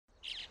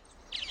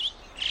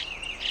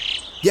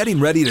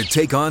Getting ready to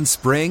take on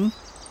spring?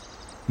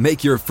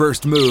 Make your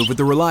first move with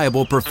the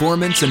reliable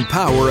performance and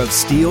power of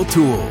Steel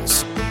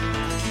tools.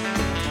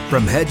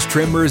 From hedge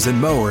trimmers and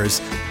mowers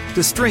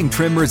to string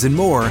trimmers and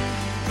more,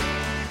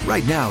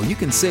 right now you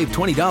can save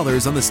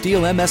 $20 on the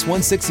Steel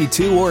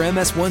MS-162 or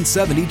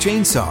MS-170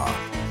 chainsaw.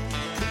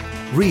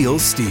 Real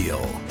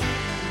Steel.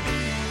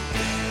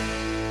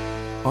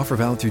 Offer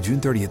valid through June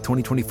 30th,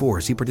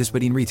 2024. See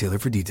participating retailer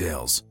for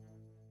details.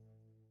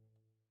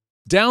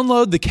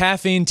 Download the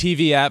Caffeine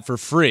TV app for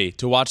free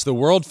to watch the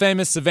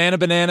world-famous Savannah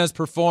Bananas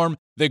perform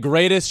the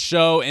greatest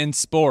show in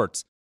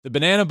sports. The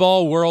Banana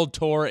Ball World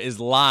Tour is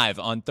live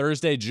on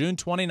Thursday, June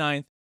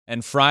 29th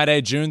and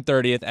Friday, June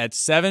 30th at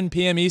 7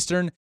 p.m.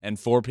 Eastern and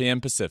 4 p.m.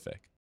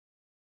 Pacific.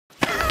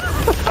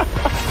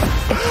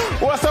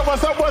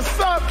 What's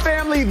up,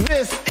 family?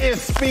 This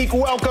is Speak.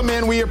 Welcome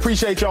in. We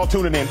appreciate y'all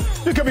tuning in.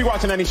 You could be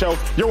watching any show.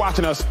 You're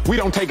watching us. We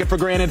don't take it for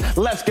granted.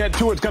 Let's get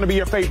to it. It's going to be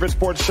your favorite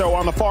sports show.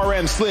 On the far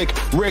end, Slick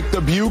Rick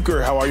the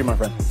Bucher. How are you, my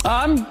friend?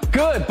 I'm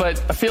good,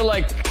 but I feel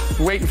like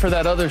waiting for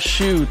that other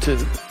shoe to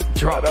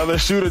drop. That other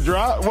shoe to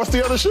drop? What's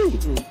the other shoe?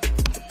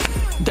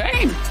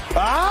 Dang.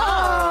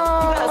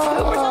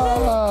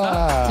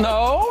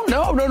 No.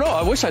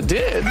 I wish I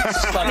did.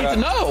 I need to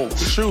know.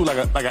 Shoe, like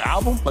an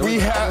album? We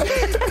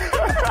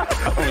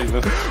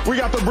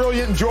got the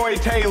brilliant Joy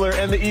Taylor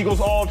and the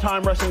Eagles'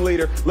 all-time rushing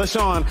leader,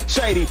 LaShawn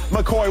Shady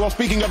McCoy. Well,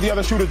 speaking of the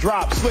other shoe to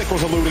drop, Slick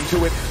was alluding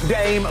to it,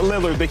 Dame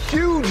Lillard. The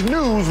huge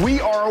news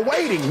we are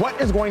awaiting. What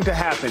is going to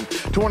happen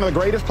to one of the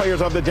greatest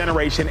players of the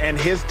generation and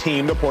his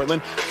team, the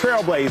Portland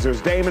Trail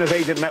Blazers? Dame and his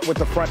agent met with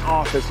the front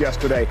office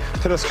yesterday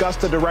to discuss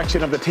the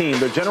direction of the team.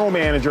 The general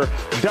manager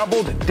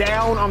doubled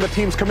down on the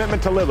team's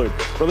commitment to Lillard,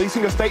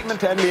 releasing a statement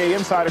to NBA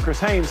insider Chris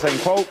Haynes saying,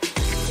 quote,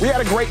 "We had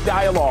a great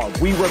dialogue.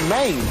 We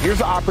remain," here's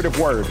the operative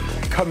word,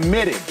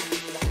 "committed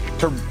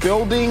to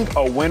building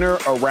a winner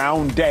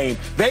around Dame."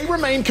 They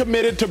remain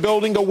committed to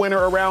building a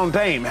winner around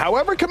Dame.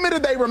 However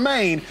committed they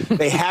remain,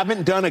 they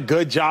haven't done a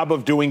good job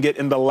of doing it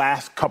in the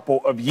last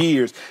couple of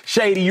years.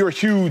 Shady, you're a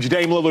huge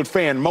Dame Lillard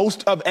fan.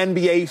 Most of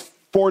NBA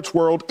sports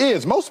world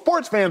is. Most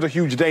sports fans are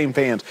huge Dame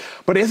fans.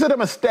 But is it a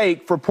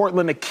mistake for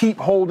Portland to keep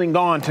holding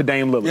on to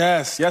Dame Lillard?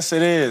 Yes,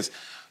 it is.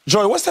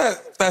 Joy, what's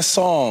that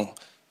song?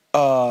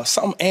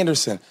 Something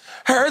Anderson.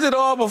 Heard it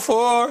all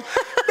before,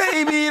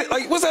 baby.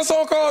 Like, what's that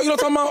song called? You know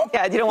what I'm talking about?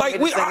 Yeah, you don't want me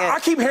to sing it. I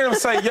keep hearing him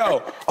say,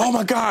 yo, oh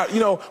my God,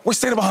 we're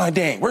standing behind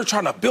Dame. We're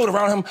trying to build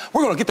around him.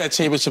 We're going to get that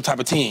championship type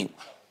of team.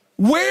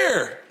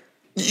 Where?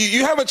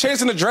 You have a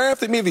chance in the draft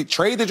to maybe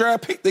trade the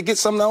draft pick to get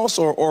something else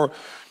or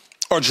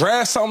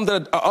draft something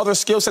that other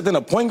skill set than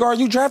a point guard.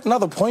 You draft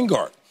another point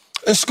guard.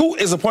 And Scoot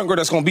is a point guard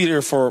that's going to be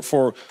there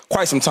for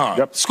quite some time.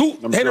 Yep.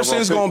 Scoot Henderson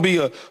is going to be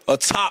a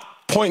top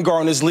point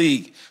guard in this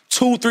league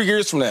 2-3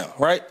 years from now,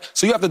 right?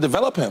 So you have to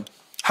develop him.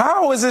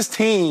 How is this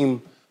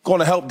team going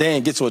to help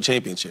Dame get to a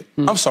championship?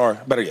 I'm sorry,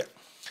 better yet.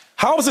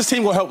 How is this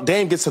team going to help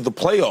Dame get to the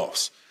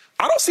playoffs?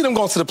 I don't see them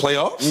going to the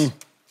playoffs.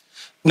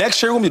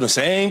 Next year, we're going to be the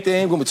same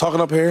thing. We're going to be talking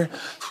up here.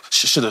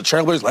 Should the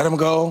Trailblazers let him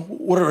go?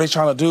 What are they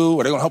trying to do?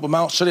 Are they going to help him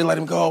out? Should they let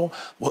him go?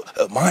 Well,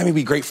 Miami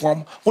be great for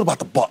him. What about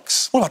the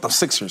Bucks? What about the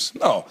Sixers?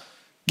 No.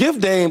 Give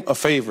Dame a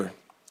favor,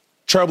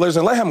 Trailblazers,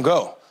 and let him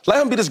go.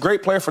 Let him be this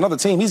great player for another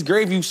team. He's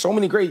gave you so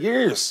many great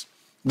years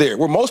there,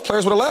 where most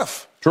players would have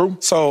left. True.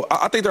 So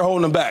I think they're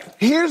holding him back.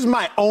 Here's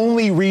my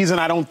only reason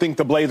I don't think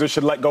the Blazers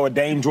should let go of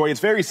Dame, Joy. It's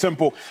very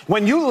simple.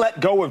 When you let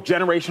go of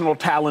generational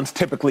talents,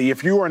 typically,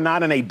 if you are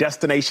not in a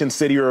destination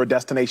city or a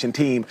destination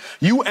team,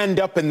 you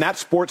end up in that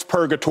sports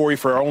purgatory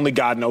for only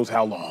God knows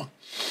how long.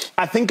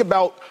 I think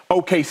about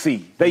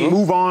OKC. They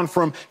move on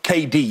from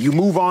KD. You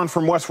move on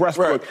from Westbrook.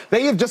 Right.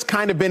 They have just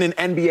kind of been in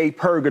NBA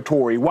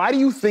purgatory. Why do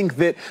you think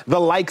that the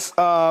likes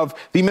of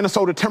the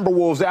Minnesota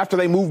Timberwolves, after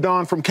they moved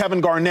on from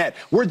Kevin Garnett,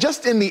 were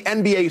just in the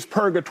NBA's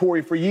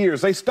purgatory for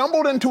years? They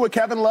stumbled into a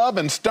Kevin Love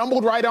and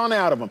stumbled right on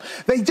out of him.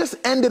 They just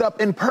ended up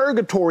in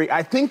purgatory.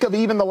 I think of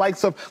even the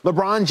likes of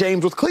LeBron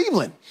James with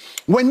Cleveland.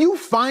 When you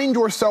find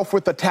yourself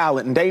with the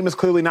talent, and Dame is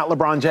clearly not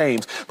LeBron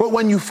James, but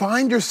when you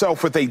find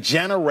yourself with a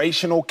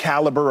generational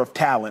caliber of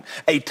talent,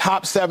 a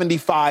top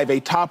 75, a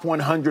top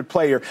 100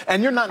 player,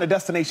 and you're not in a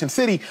destination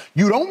city,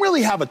 you don't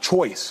really have a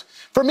choice.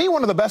 For me,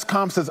 one of the best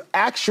comps is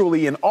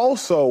actually, and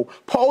also,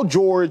 Paul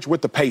George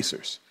with the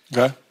Pacers.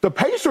 Okay. The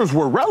Pacers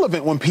were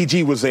relevant when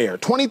PG was there.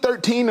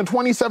 2013 to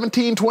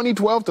 2017,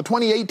 2012 to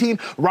 2018,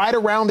 right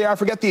around there. I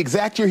forget the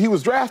exact year he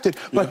was drafted,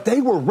 but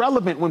they were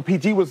relevant when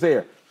PG was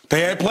there.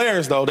 They had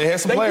players, though. They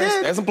had some players.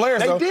 They had some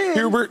players, though. Did.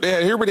 Hubert. They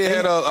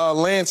had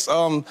Lance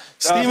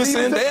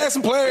Stevenson. They had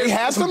some players. They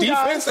had some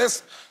defense.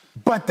 guys.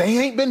 But they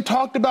ain't been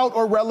talked about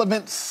or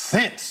relevant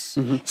since.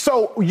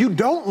 So you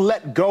don't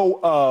let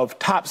go of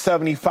top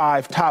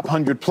 75, top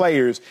 100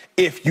 players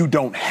if you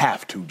don't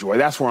have to, Joy.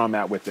 That's where I'm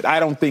at with it. I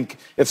don't think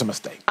it's a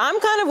mistake. I'm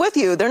kind of with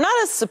you. They're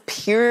not a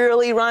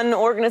superiorly run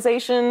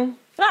organization.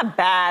 They're not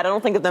bad. I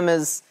don't think of them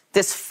as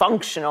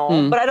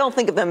dysfunctional, but I don't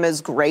think of them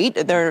as great.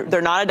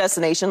 They're not a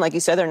destination. Like you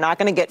said, they're not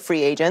going to get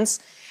free agents.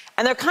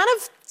 And they're kind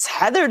of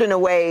tethered in a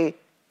way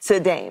to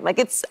Dame.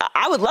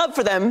 I would love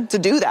for them to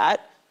do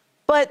that.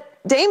 But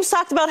Dame's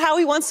talked about how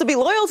he wants to be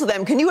loyal to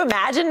them. Can you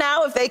imagine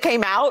now if they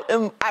came out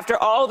after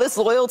all this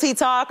loyalty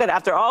talk and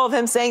after all of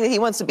him saying that he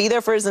wants to be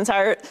there for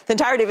the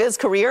entirety of his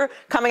career,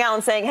 coming out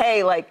and saying,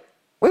 hey, like,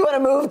 we want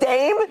to move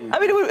Dame? I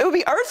mean, it would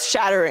be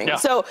earth-shattering. Yeah.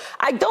 So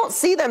I don't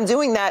see them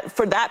doing that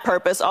for that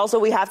purpose. Also,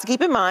 we have to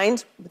keep in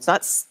mind, it's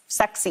not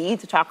sexy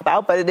to talk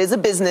about, but it is a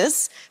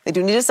business. They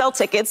do need to sell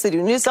tickets. They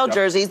do need to sell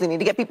jerseys. They need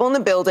to get people in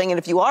the building. And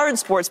if you are in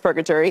sports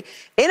purgatory,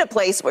 in a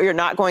place where you're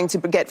not going to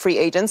get free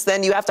agents,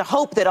 then you have to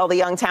hope that all the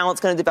young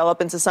talent's going to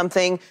develop into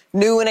something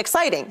new and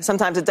exciting.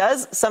 Sometimes it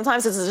does.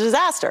 Sometimes it's a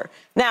disaster.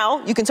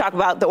 Now, you can talk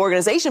about the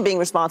organization being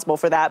responsible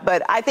for that,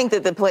 but I think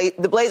that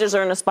the Blazers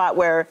are in a spot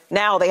where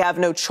now they have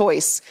no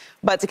choice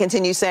but to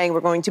continue saying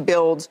we're going to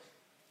build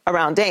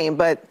around Dame.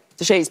 But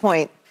to Shady's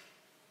point,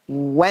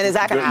 when is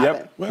that going to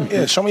happen? Yep. Well,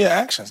 yeah, show me your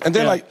actions. And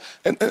then,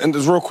 and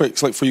just real quick,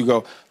 so like, before you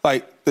go,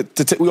 like,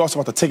 we also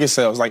about the ticket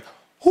sales. Like,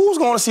 who's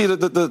going to see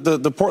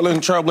the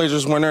Portland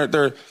Trailblazers when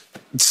they're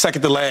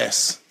second to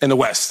last in the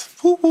West?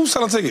 Who's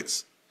selling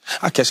tickets?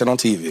 I catch it on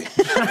TV.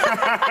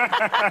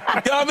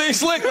 Y'all being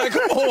slick, like,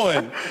 come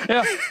on.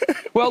 Yeah.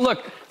 Well,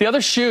 look, the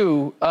other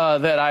shoe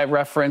that I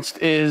referenced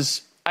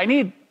is I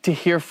need to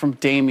hear from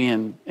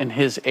Damian and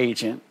his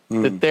agent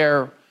that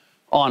they're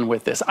on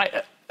with this.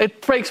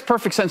 It makes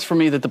perfect sense for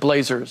me that the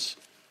Blazers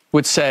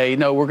would say,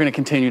 no, we're going to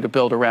continue to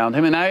build around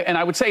him. And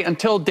I would say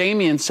until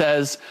Damian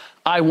says,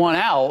 I want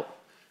out,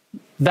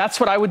 that's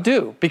what I would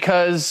do,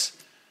 because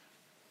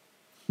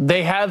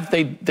they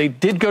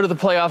did go to the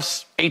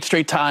playoffs 8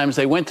 straight times.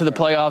 They went to the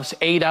playoffs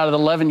 8 out of the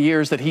 11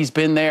 years that he's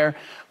been there.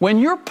 When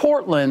you're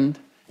Portland,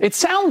 it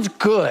sounds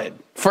good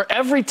for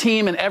every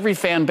team and every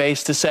fan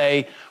base to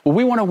say, well,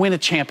 we want to win a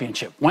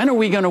championship. When are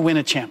we going to win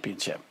a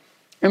championship?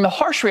 And the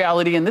harsh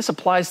reality, and this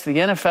applies to the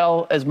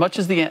NFL as much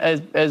as the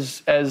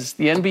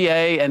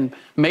NBA and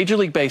Major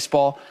League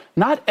Baseball,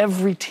 not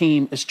every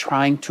team is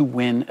trying to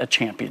win a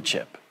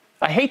championship.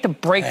 I hate to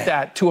break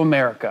that to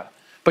America,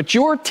 but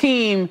your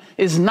team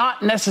is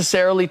not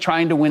necessarily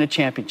trying to win a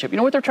championship. You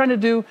know what they're trying to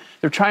do?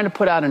 They're trying to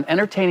put out an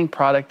entertaining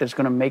product that's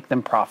going to make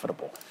them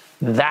profitable.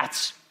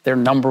 That's their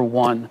number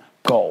one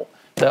goal.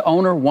 The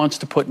owner wants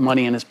to put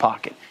money in his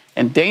pocket.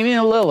 And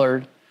Damian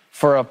Lillard,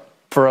 for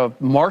a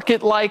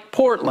market like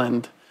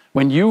Portland,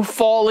 when you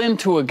fall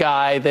into a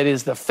guy that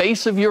is the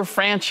face of your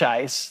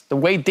franchise, the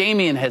way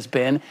Damian has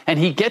been, and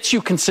he gets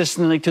you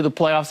consistently to the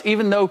playoffs,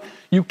 even though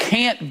you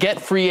can't get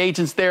free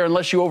agents there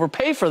unless you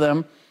overpay for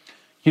them,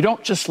 you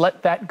don't just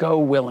let that go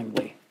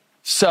willingly.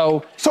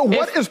 So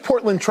what is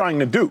Portland trying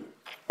to do?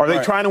 Are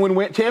they trying to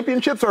win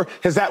championships, or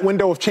has that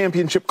window of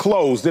championship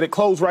closed? Did it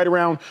close right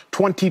around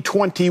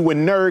 2020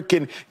 when Nurk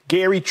and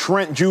Gary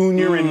Trent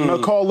Jr. and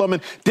McCollum,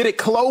 and did it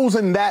close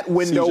in that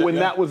window when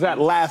that was that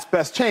last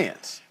best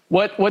chance?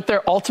 What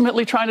they're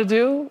ultimately trying to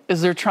do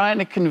is they're trying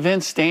to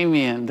convince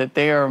Damian that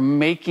they are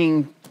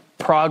making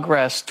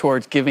progress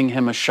towards giving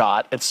him a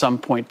shot at some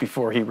point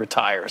before he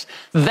retires.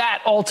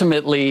 That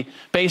ultimately,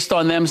 based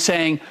on them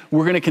saying,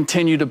 we're going to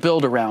continue to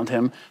build around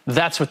him,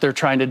 that's what they're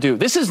trying to do.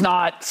 This is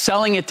not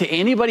selling it to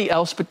anybody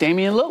else but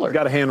Damian Lillard.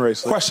 Got a hand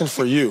raised. Question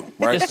for you,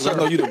 right? Yes, I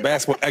know you're the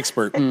basketball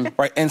expert,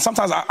 right? And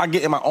sometimes I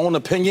get in my own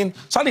opinion,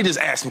 so I need to just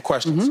ask some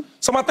questions.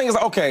 So my thing is,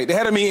 like, okay, they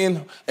had a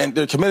meeting, and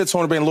they're committed to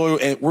him being loyal,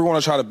 and we're going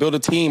to try to build a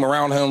team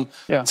around him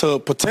to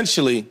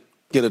potentially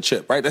get a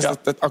chip, right?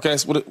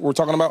 That's what we're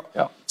talking about?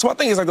 Yeah. So my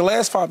thing is, like, the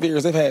last 5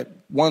 years, they've had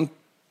one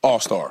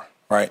all-star,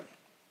 right?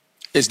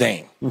 It's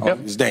Dame.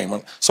 It's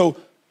Dame. So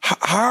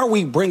how are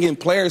we bringing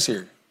players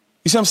here?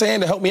 You see what I'm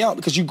saying? To help me out?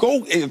 Because you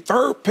go in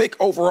third pick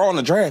overall in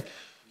the draft,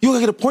 you go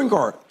get a point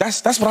guard.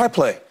 That's what I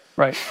play.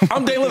 Right.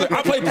 I'm Dame Lillard.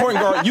 I play point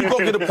guard. You go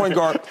get a point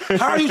guard.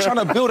 How are you trying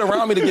to build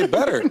around me to get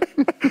better?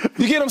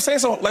 You get what I'm saying?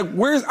 So, like,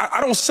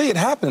 I don't see it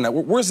happening.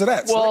 Where's it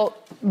at? Well,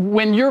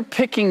 when you're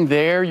picking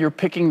there, you're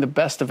picking the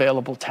best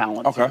available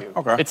talent to you.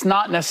 Okay. It's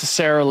not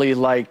necessarily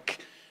like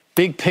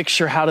big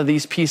picture, how do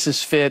these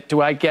pieces fit?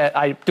 Do I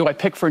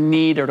pick for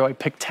need, or do I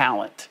pick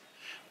talent?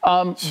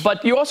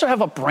 But you also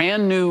have a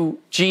brand new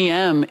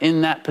GM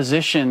in that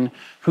position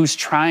who's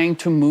trying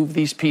to move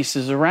these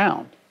pieces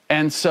around.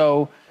 And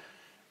so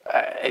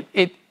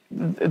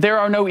there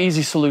are no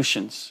easy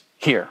solutions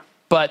here.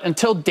 But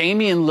until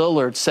Damian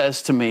Lillard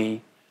says to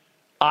me,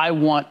 I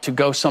want to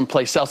go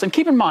someplace else. And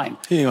keep in mind,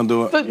 he ain't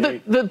gonna do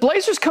it. The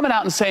Blazers coming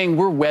out and saying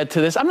we're wed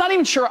to this, I'm not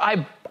even sure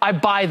I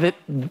buy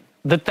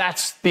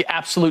that's the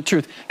absolute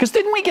truth. Because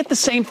didn't we get the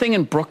same thing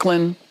in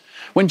Brooklyn?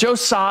 When Joe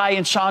Tsai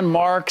and Sean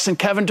Marks and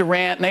Kevin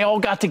Durant, and they all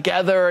got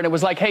together, and it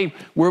was like, hey,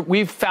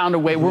 we've found a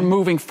way. We're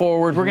moving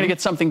forward. We're going to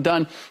get something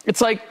done.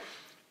 It's like,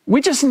 we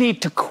just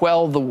need to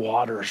quell the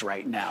waters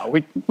right now.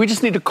 We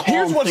just need to calm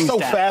things down. Here's what's so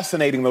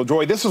fascinating, though,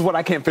 Joy. This is what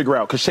I can't figure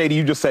out, because, Shady,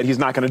 you just said he's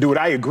not going to do it.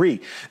 I agree.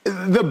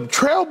 The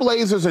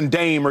Trailblazers and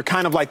Dame are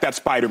kind of like that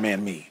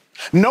Spider-Man meme.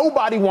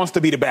 Nobody wants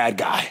to be the bad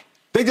guy.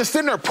 They just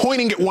sitting there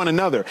pointing at one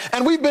another.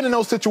 And we've been in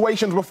those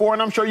situations before,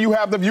 and I'm sure you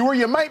have, the viewer.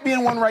 You might be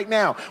in one right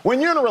now. When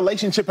you're in a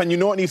relationship and you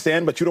know it needs to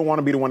end, but you don't want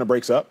to be the one that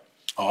breaks up.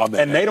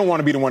 And they don't want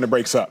to be the one that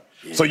breaks up.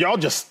 Yeah. So y'all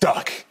just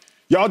stuck.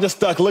 Y'all just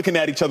stuck looking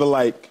at each other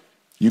like,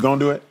 you going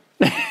to do it?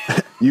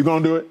 You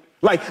gonna do it?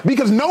 Like,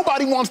 because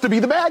nobody wants to be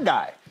the bad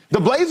guy. The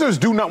Blazers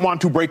do not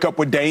want to break up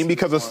with Dame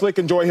because, as Slick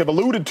and Joy have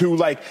alluded to,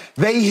 like,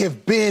 they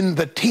have been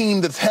the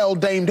team that's held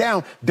Dame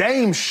down.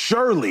 Dame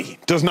surely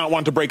does not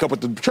want to break up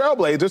with the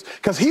Trailblazers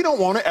because he don't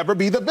want to ever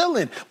be the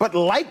villain. But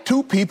like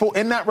two people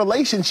in that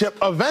relationship,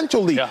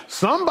 eventually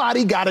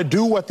somebody got to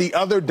do what the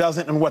other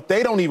doesn't and what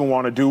they don't even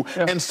want to do,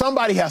 and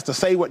somebody has to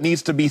say what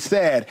needs to be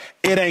said.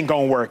 It ain't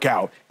going to work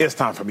out. It's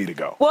time for me to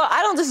go. Well,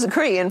 I don't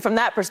disagree, and from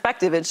that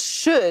perspective, it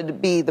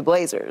should be the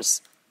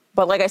Blazers.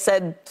 But like I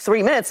said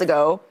 3 minutes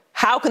ago,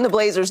 how can the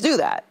Blazers do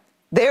that?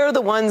 They're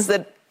the ones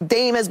that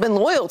Dame has been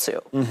loyal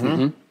to.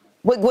 Mm-hmm.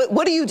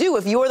 What do you do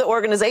if you're the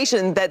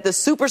organization that the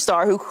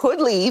superstar who could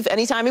leave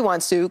anytime he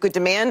wants to, could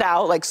demand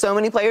out like so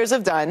many players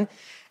have done,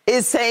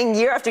 is saying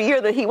year after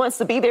year that he wants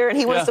to be there and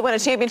he wants to win a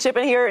championship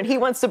in here and he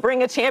wants to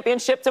bring a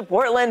championship to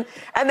Portland,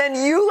 and then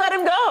you let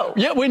him go?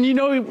 Yeah, when you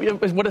know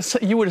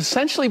what you would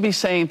essentially be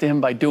saying to him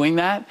by doing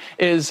that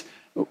is,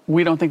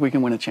 we don't think we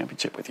can win a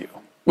championship with you.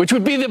 Which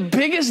would be the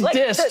biggest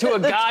diss to a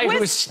guy who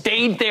has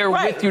stayed there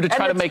with you to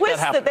try to make that happen.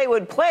 The twist that they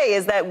would play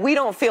is that we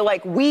don't feel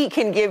like we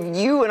can give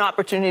you an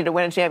opportunity to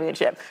win a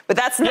championship. But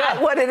that's not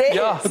what it is.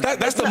 Yeah, but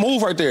that's the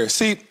move right there.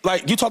 See,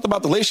 like you talked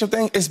about the relationship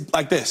thing. It's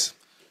like this.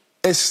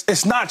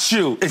 It's not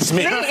you. It's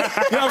me. You know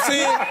what I'm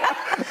saying?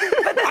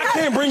 I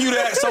can't bring you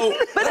that. So,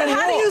 but then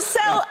how do you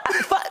sell?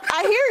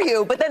 I hear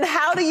you. But then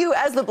how do you,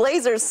 as the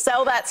Blazers,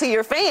 sell that to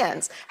your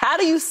fans? How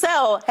do you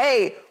sell?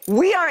 Hey,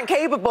 we aren't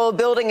capable of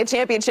building a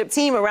championship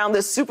team around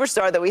this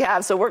superstar that we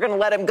have, so we're going to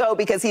let him go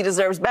because he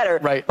deserves better.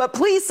 Right. But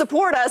please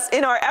support us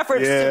in our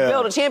efforts to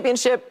build a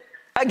championship.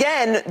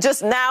 Again,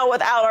 just now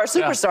without our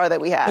superstar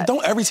that we had. But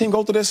don't every team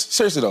go through this?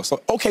 Seriously, though.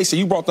 So, okay, so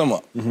you brought them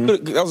up.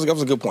 That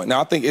was a good point. Now,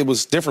 I think it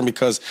was different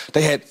because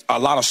they had a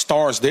lot of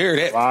stars there.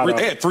 They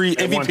had three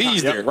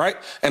MVPs there, right?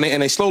 And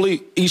they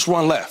slowly, each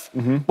one left.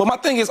 But my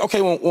thing is,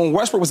 okay, when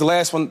Westbrook was the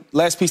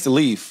last piece to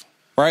leave,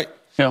 right?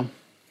 Yeah.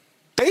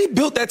 They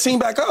built that team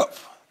back up.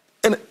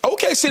 And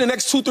OKC the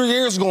next 2-3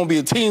 years is going to be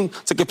a team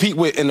to compete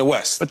with in the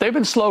West. But they've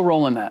been slow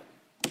rolling that.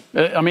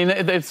 I mean,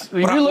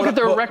 you look at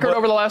their record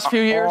over the last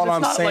few years, it's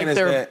not like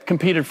they're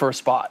competed for a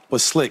spot. But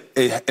Slick,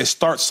 it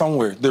starts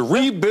somewhere. The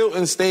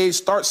rebuilding stage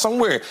starts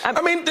somewhere.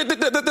 I mean,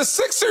 the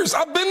Sixers,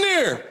 I've been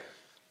there.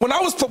 When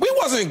we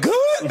wasn't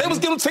good. They was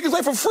giving tickets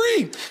away for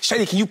free.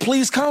 Shady, can you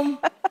please come?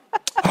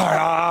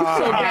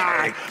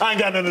 I ain't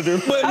got nothing to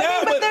do. But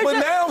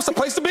now it's the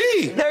place to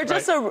be. They're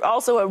just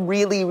also a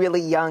really, really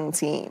young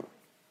team.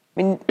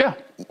 I mean,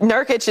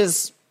 Nurkic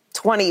is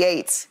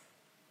 28.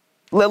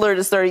 Lillard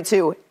is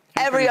 32.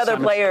 Every other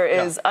player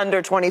is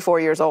under 24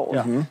 years old.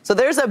 So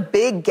there's a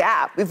big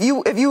gap. If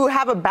you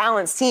have a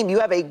balanced team, you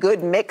have a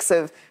good mix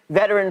of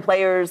veteran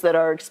players that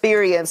are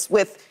experienced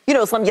with,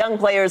 some young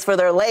players for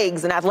their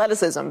legs and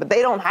athleticism, but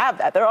they don't have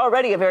that. They're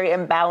already a very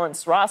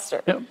imbalanced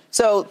roster.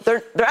 So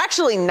they're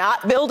actually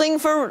not building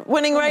for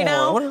winning right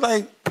now.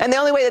 And the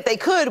only way that they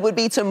could would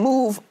be to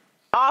move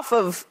off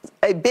of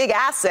a big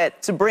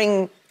asset to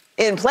bring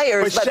in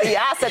players, but the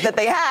asset that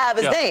they have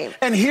is Dame.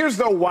 And here's,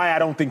 though, why I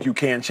don't think you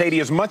can. Shady,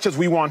 as much as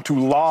we want to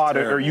laud,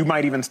 or you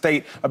might even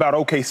state about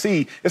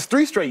OKC, it's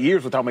 3 straight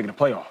years without making the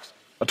playoffs.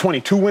 A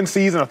 22-win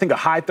season, I think a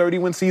high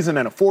 30-win season,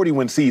 and a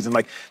 40-win season.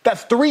 Like,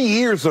 that's 3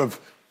 years of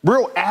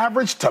real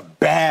average to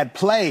bad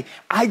play.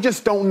 I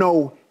just don't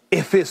know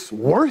if it's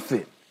worth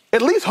it.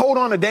 At least hold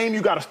on to Dame,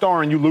 you got a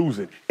star and you lose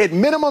it. At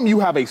minimum,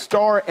 you have a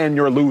star and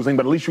you're losing,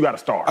 but at least you got a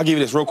star. I'll give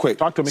you this real quick.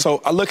 Talk to me. So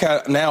I look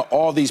at now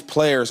all these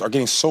players are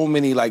getting so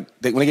many, when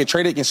they get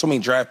traded, getting so many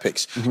draft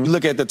picks. You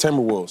look at the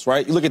Timberwolves,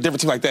 right? You look at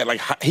different teams like that.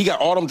 Like, he got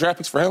all them draft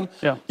picks for him.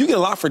 You get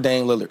a lot for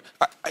Dame Lillard.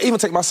 I even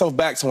take myself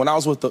back to when I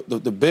was with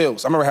the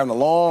Bills. I remember having a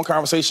long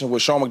conversation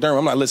with Sean McDermott.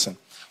 I'm like, listen,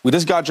 we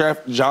just got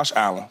drafted Josh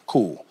Allen.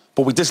 Cool.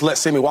 But we just let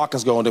Sammy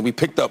Watkins go, and then we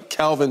picked up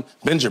Calvin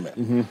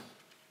Benjamin.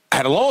 I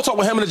had a long talk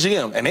with him and the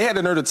GM, and they had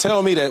the nerve to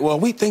tell me that, well,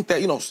 we think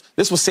that,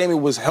 this was Sammy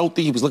was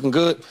healthy, he was looking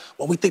good.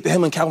 Well, we think that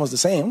him and Calvin was the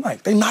same. I'm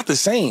like, they're not the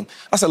same.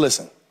 I said,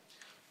 listen,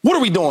 what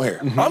are we doing here?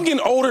 I'm getting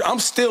older. I'm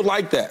still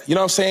like that. You know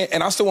what I'm saying?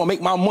 And I still want to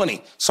make my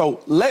money.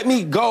 So let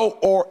me go,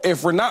 or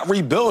if we're not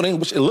rebuilding,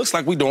 which it looks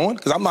like we're doing,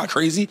 because I'm not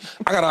crazy.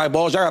 I got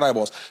eyeballs. Y'all got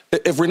eyeballs.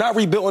 If we're not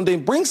rebuilding,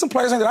 then bring some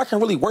players in that I can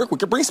really work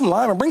with. Bring some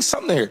linemen. Bring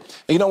something here.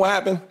 And you know what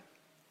happened?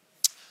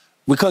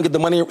 We couldn't get the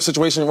money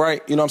situation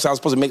right. You know what I'm saying? I was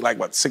supposed to make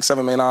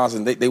 $6-7 million,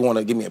 and they want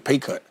to give me a pay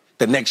cut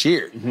the next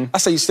year. I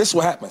say, this is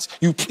what happens.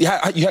 You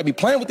had me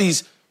playing with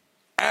these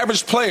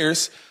average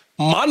players.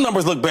 My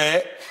numbers look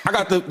bad. I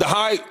got the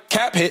high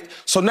cap hit.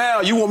 So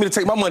now you want me to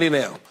take my money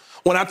now.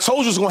 When I told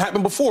you it was going to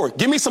happen before.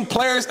 Give me some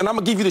players, and I'm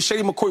going to give you the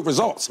Shady McCoy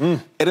results.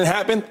 It didn't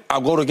happen. I'll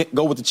go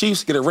with the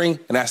Chiefs, get a ring,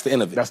 and that's the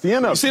end of it. That's the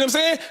end of it. You see what I'm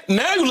saying?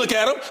 Now you look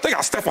at them. They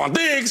got Stephon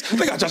Diggs.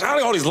 They got Josh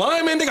Allen, all these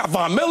linemen. They got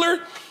Von Miller.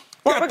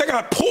 They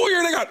got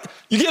Poyer.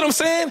 You get what I'm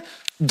saying?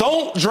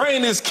 Don't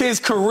drain this kid's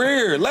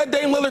career. Let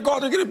Dame Lillard go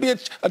out there and get to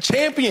be a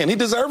champion. He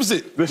deserves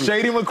it. The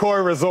Shady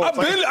McCoy results.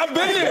 I've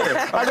been there.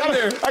 I got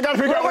to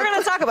figure out. We're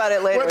going to talk about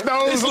it later.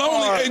 It's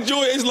lonely.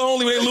 Enjoy it. It's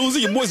lonely when they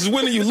losing. Your boys is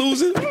winning, you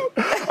losing.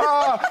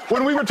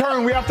 When we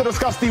return, we have to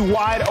discuss the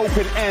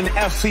wide-open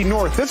NFC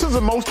North. This is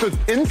the most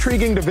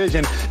intriguing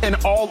division in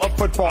all of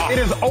football. It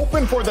is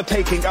open for the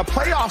taking, a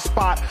playoff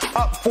spot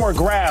up for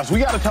grabs. We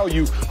got to tell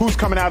you who's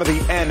coming out of the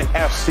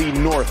NFC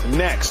North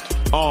next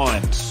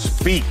on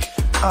Speak.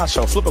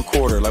 So flip a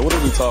quarter. Like, what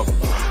are we talking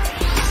about?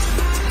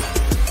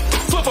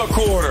 Flip a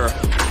quarter.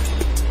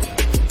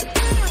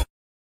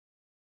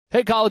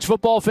 Hey, college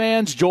football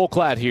fans, Joel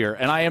Klatt here,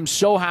 and I am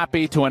so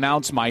happy to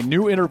announce my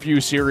new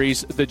interview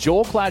series, The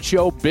Joel Klatt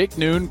Show Big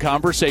Noon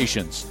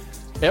Conversations.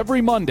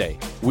 Every Monday,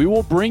 we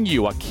will bring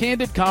you a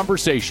candid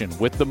conversation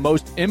with the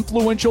most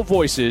influential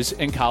voices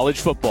in college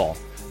football.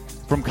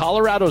 From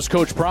Colorado's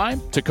Coach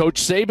Prime to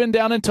Coach Saban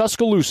down in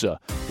Tuscaloosa,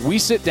 we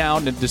sit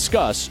down and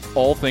discuss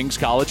all things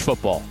college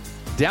football.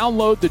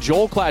 Download The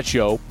Joel Klatt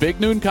Show Big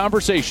Noon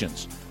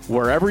Conversations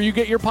wherever you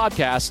get your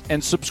podcasts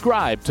and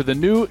subscribe to the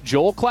new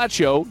Joel Klatt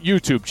Show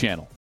YouTube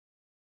channel.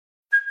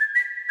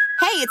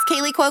 Hey, it's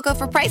Kaylee Cuoco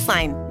for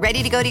Priceline.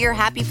 Ready to go to your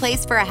happy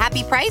place for a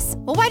happy price?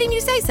 Well, why didn't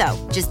you say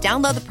so? Just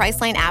download the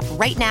Priceline app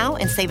right now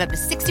and save up to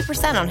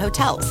 60% on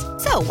hotels.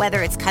 So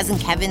whether it's Cousin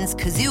Kevin's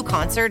Kazoo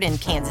Concert in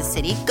Kansas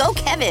City, go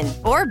Kevin,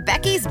 or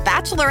Becky's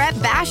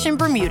Bachelorette Bash in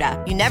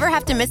Bermuda, you never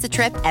have to miss a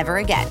trip ever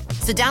again.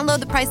 So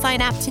download the Priceline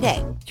app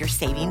today. Your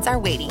savings are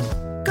waiting.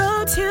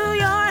 Go to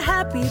your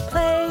happy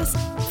place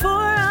for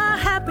a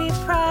happy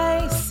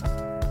price.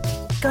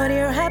 Go to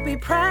your happy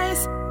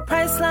price,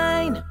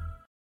 Priceline.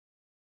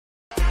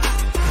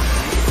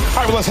 All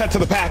right, well, let's head to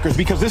the Packers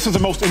because this is the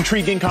most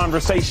intriguing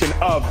conversation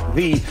of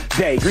the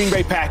day. Green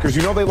Bay Packers,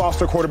 you know they lost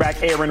their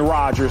quarterback, Aaron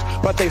Rodgers,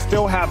 but they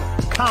still have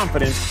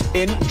confidence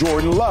in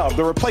Jordan Love.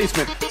 The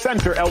replacement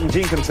center, Elton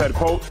Jenkins, said,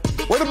 quote,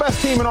 "We're the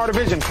best team in our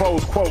division,"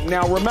 close quote.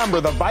 Now,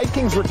 remember, the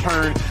Vikings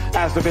return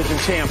as division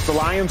champs. The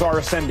Lions are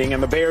ascending,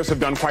 and the Bears have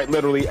done quite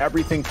literally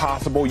everything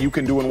possible you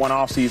can do in one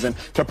offseason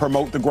to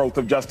promote the growth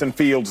of Justin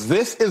Fields.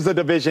 This is the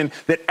division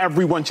that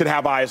everyone should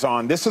have eyes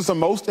on. This is the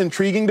most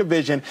intriguing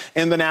division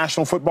in the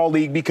National Football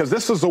League because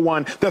this is the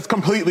one that's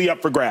completely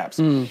up for grabs.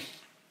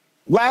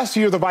 Last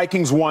year, the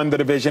Vikings won the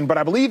division, but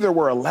I believe there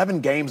were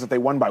 11 games that they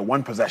won by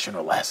one possession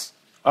or less.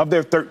 Of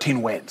their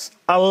 13 wins,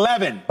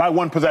 11 by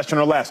one possession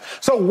or less.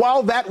 So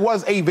while that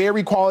was a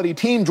very quality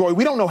team, Joy,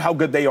 we don't know how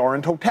good they are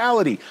in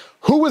totality.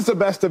 Who is the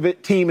best of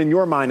it team in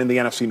your mind in the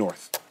NFC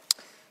North?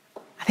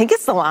 I think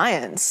it's the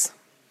Lions.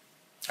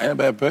 Ain't a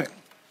bad pick.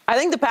 I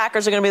think the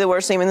Packers are going to be the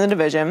worst team in the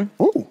division.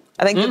 Ooh.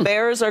 I think the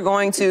Bears are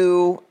going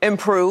to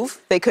improve.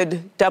 They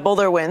could double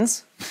their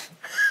wins,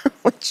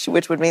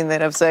 which would mean they'd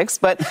have 6.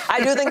 But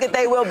I do think that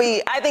they will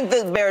be. I think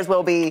the Bears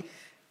will be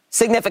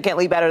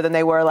significantly better than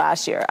they were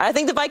last year. I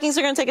think the Vikings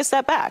are going to take a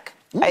step back.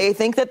 I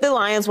think that the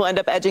Lions will end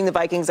up edging the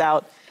Vikings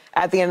out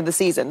at the end of the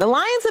season. The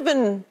Lions have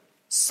been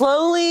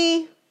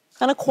slowly,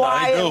 kind of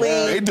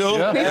quietly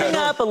creeping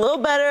up a little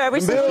better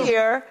every single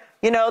year.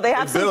 You know, they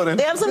have some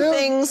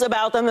things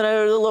about them that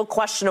are a little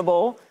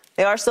questionable.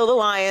 They are still the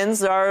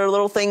Lions. There are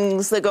little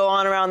things that go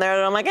on around there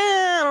that I'm like,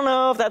 I don't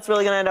know if that's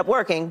really going to end up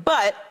working.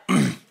 But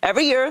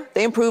every year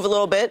they improve a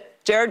little bit.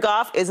 Jared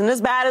Goff isn't as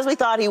bad as we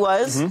thought he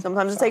was.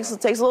 Sometimes it takes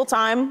a little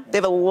time. They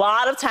have a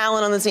lot of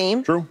talent on the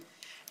team. True.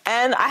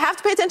 And I have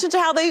to pay attention to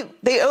how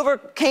they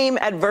overcame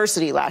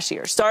adversity last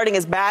year. Starting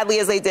as badly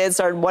as they did,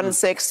 started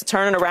 1-6,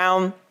 turning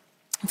around,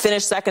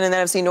 finished second in the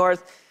NFC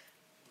North.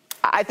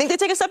 I think they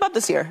take a step up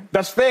this year.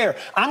 That's fair.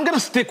 I'm going to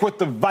stick with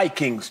the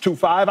Vikings,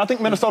 2-5. I think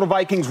Minnesota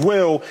Vikings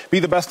will be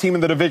the best team in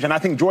the division. I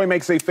think Joy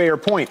makes a fair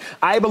point.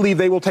 I believe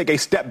they will take a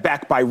step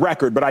back by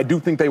record, but I do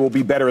think they will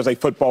be better as a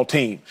football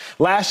team.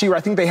 Last year,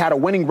 I think they had a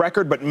winning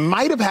record, but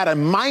might have had a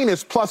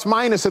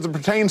plus-minus as it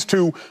pertains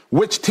to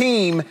which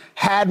team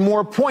had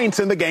more points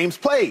in the games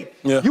played.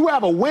 Yeah. You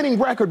have a winning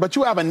record, but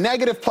you have a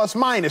negative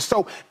plus-minus.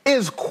 So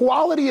as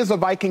quality as the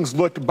Vikings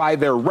looked by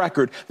their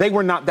record, they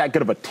were not that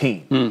good of a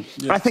team.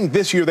 I think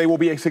this year they will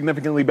be a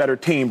significantly better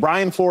team.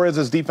 Brian Flores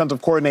is defensive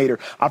coordinator.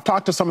 I've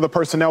talked to some of the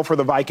personnel for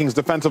the Vikings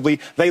defensively.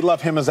 They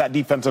love him as that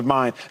defensive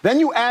mind. Then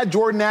you add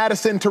Jordan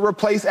Addison to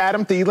replace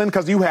Adam Thielen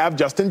because you have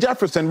Justin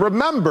Jefferson.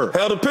 Remember,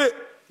 hell to Pitt.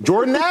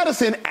 Jordan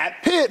Addison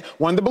at Pitt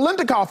won the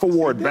Biletnikoff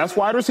Award, best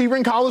wide receiver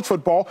in college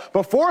football,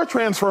 before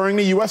transferring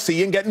to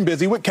USC and getting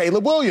busy with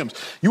Caleb Williams.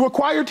 You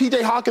acquired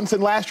T.J.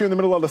 Hawkinson last year in the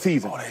middle of the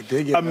season. They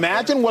did get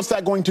Imagine what's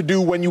that going to do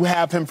when you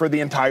have him for the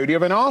entirety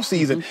of an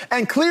offseason.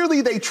 And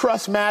clearly they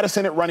trust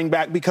Madison at running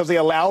back because they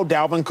allowed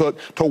Dalvin Cook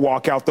to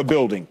walk out the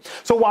building.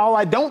 So while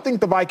I don't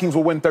think the Vikings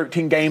will win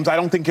 13 games, I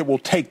don't think it will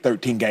take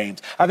 13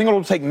 games. I think it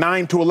will take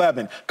 9 to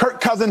 11. Kirk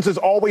Cousins is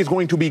always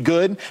going to be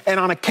good, and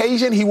on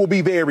occasion he will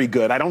be very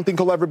good. I don't think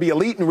he'll ever be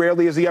elite, and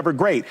rarely is he ever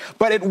great.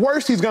 But at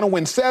worst, he's going to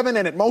win 7,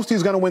 and at most,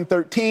 he's going to win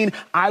 13.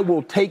 I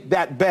will take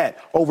that bet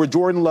over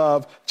Jordan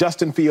Love,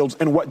 Justin Fields,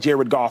 and what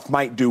Jared Goff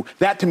might do.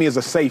 That, to me, is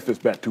the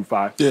safest bet,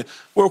 2-5. Yeah.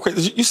 Real quick,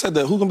 you said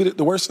that who's going to be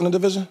the worst in the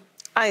division?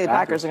 I think the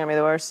Packers are going to be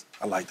the worst.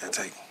 I like that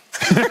take.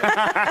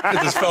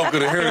 It just felt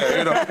good to hear that,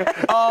 you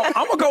know.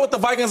 I'm going to go with the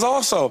Vikings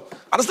also.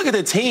 I just look at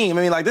their team.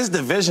 I mean, like, this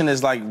division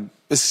is, like,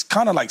 it's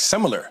kind of, like,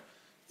 similar.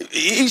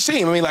 Each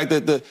team, I mean, like,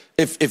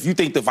 if you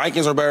think the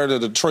Vikings are better,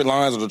 the Detroit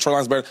Lions or the Detroit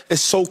Lions better,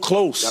 it's so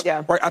close.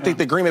 Yeah. Right? I think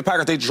the Green Bay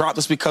Packers, they dropped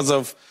us because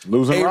of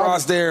losing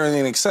A-Rod's there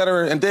and et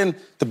cetera. And then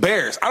the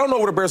Bears. I don't know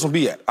where the Bears will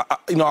be at.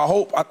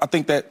 I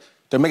think that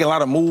they're making a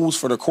lot of moves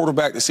for their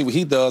quarterback to see what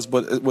he does.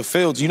 But with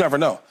Fields, you never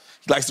know.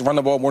 He likes to run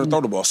the ball more than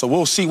throw the ball. So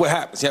we'll see what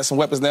happens. He has some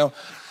weapons now.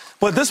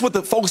 But this with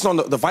the focus on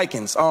the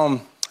Vikings.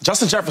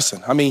 Justin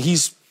Jefferson, I mean,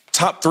 he's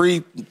top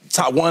 3,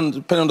 top 1,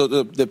 depending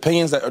on the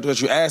opinions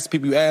that you ask, the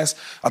people you ask.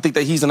 I think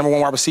that he's the number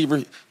 1 wide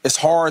receiver. It's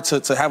hard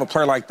to have a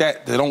player like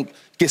that don't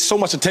get so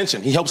much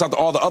attention. He helps out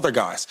all the other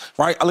guys,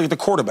 right? I look at the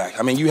quarterback.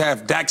 I mean, you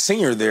have Dak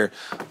Sr. there,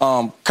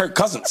 Kirk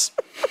Cousins,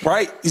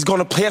 right? He's going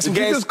to play some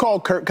games. Did you just call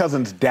Kirk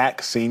Cousins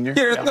Dak Sr.?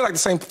 Yeah, they're like the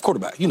same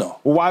quarterback, you know.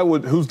 Well,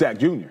 who's Dak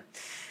Jr.?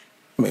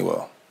 I mean,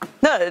 well.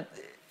 No.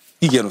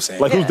 You get what I'm saying?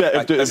 Like, who's that?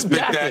 Like, that's Big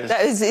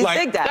Dak. He's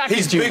Big Dak.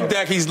 He's Big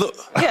Dak.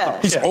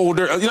 He's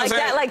older. You know what I'm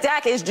saying? Like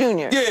Dak is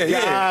Junior. Yeah.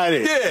 Got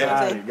it.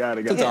 Yeah. Got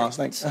it. Sometimes,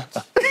 thanks.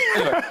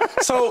 Anyway,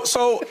 so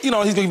he's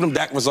going to give them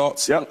Dak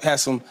results. Yep.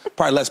 Has some,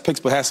 probably less picks,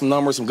 but has some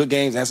numbers, some good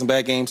games, has some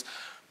bad games.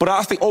 But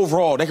I think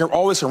overall, they can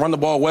always run the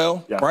ball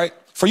well, right?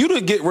 For you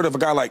to get rid of a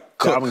guy like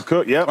Cook. Dalvin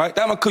Cook, yeah. Right?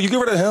 Dalvin Cook, you get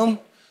rid of him,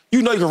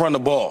 you know you can run the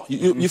ball.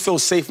 You feel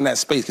safe in that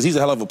space because he's a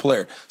hell of a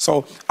player.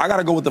 So I got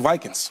to go with the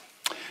Vikings.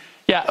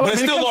 Yeah, but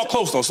it's still all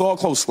close, though. It's all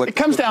close. It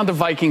comes down to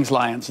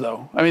Vikings-Lions,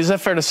 though. I mean, is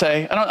that fair to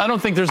say? I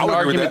don't think there's an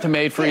argument to be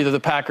made for either the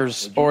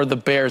Packers or the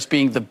Bears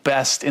being the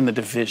best in the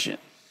division.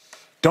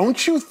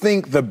 Don't you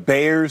think the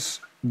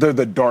Bears, they're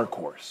the dark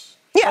horse?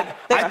 Yeah.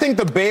 I think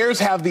the Bears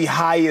have the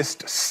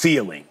highest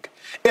ceiling.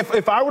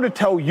 If I were to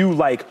tell you,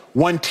 like,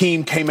 one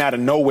team came out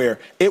of nowhere,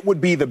 it would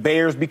be the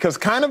Bears because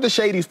kind of to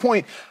Shady's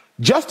point,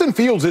 Justin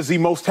Fields is the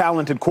most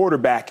talented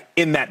quarterback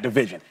in that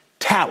division.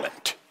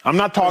 Talent. I'm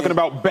not talking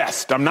about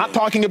best. I'm not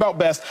talking about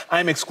best.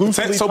 I'm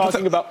exclusively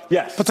talking about,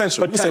 yes.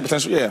 Potential. You say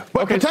potential, yeah.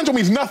 But potential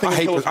means nothing.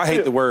 I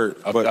hate the word,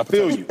 but I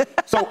feel you.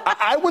 So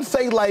I would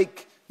say,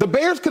 like, the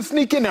Bears could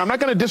sneak in there. I'm not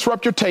going to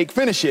disrupt your take.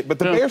 Finish it. But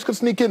the Bears could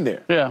sneak in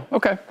there. Yeah,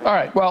 okay. All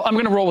right. Well, I'm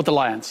going to roll with the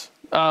Lions.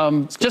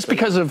 Just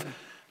because of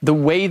the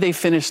way they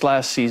finished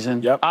last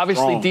season. Yep,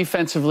 obviously,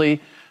 defensively,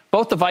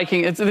 both the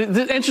Vikings.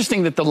 It's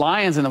interesting that the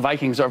Lions and the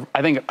Vikings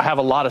I think, have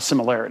a lot of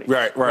similarity.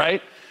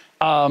 Right?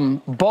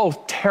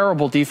 Both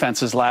terrible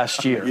defenses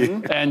last year,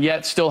 and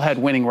yet still had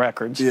winning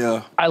records.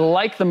 Yeah. I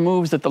like the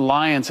moves that the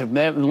Lions have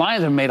made. The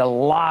Lions have made a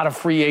lot of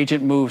free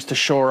agent moves to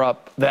shore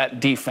up that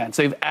defense.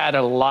 They've added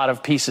a lot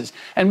of pieces.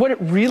 And what it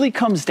really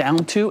comes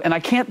down to, and I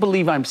can't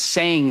believe I'm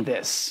saying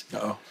this,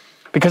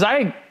 because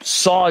I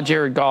saw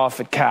Jared Goff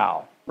at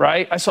Cal,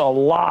 right? I saw a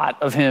lot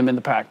of him in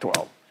the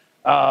Pac-12.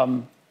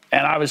 And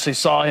obviously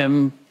saw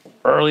him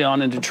early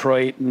on in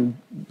Detroit and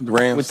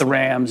with the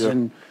Rams.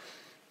 And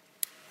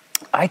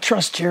I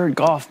trust Jared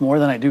Goff more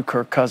than I do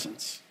Kirk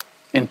Cousins.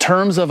 In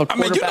terms of a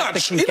quarterback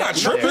that can get you're not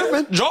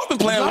tripping. Joe's been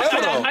playing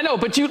well. I know,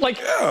 but you like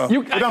when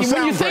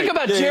you think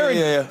about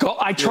Jared Goff,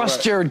 I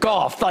trust Jared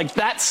Goff. Like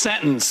that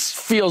sentence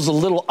feels a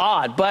little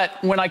odd, but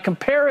when I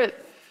compare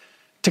it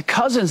to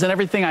Cousins and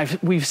everything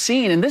we've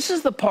seen, and this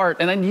is the part,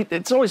 and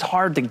it's always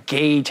hard to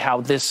gauge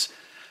how this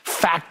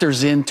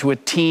factors into a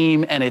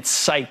team and its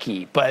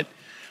psyche, but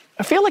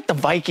I feel like the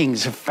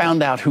Vikings have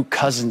found out who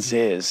Cousins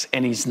is,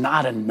 and he's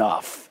not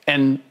enough.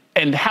 And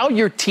how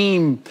your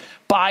team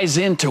buys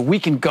into we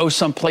can go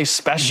someplace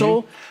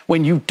special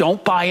when you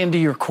don't buy into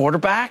your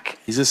quarterback.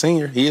 He's a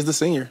senior. He is the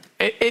senior.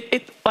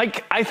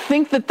 Like I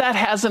think that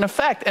has an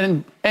effect.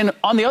 And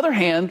on the other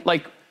hand,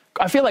 like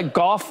I feel like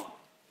Goff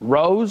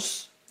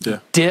rose,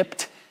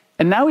 dipped,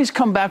 and now he's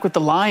come back with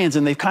the Lions,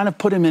 and they've kind of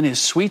put him in his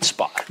sweet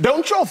spot.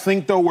 Don't y'all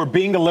think, though, we're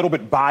being a little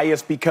bit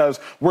biased because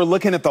we're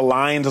looking at the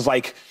Lions as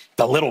like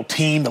the little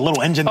team, the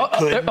little engine that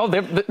could.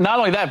 They're not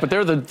only that, but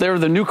they're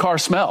the new car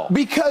smell.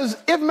 Because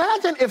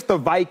imagine if the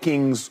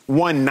Vikings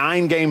won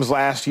 9 games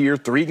last year,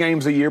 3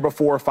 games a year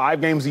before,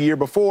 5 games a year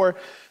before.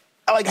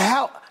 Like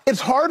how it's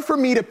hard for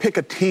me to pick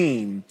a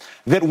team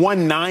that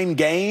won 9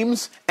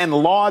 games and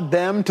laud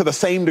them to the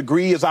same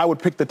degree as I would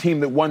pick the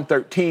team that won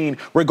 13,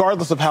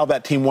 regardless of how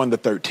that team won the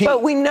 13.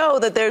 But we know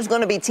that there's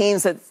going to be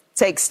teams that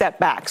take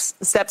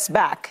steps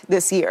back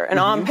this year. And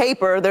on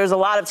paper, there's a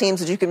lot of teams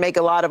that you can make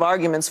a lot of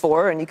arguments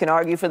for, and you can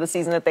argue for the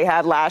season that they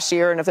had last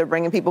year and if they're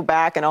bringing people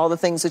back and all the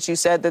things that you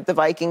said that the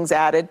Vikings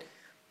added.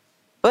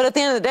 But at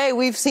the end of the day,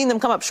 we've seen them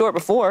come up short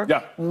before.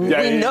 We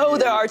know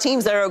there are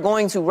teams that are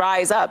going to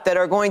rise up, that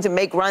are going to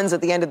make runs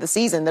at the end of the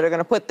season, that are going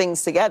to put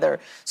things together.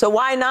 So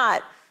why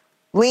not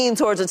lean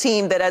towards a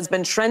team that has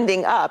been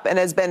trending up and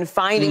has been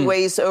finding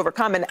ways to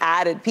overcome and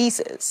added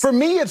pieces? For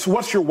me, it's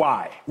what's your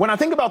why? When I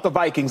think about the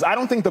Vikings, I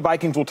don't think the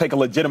Vikings will take a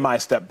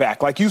legitimized step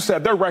back. Like you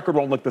said, their record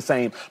won't look the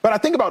same. But I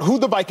think about who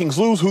the Vikings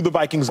lose, who the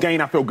Vikings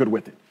gain, I feel good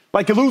with it.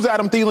 Like, you lose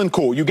Adam Thielen,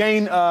 cool. You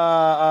gain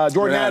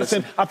Jordan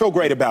Addison. I feel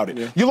great about it.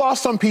 Yeah. You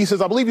lost some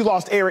pieces. I believe you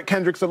lost Eric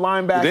Kendricks, the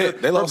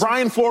linebacker. They lost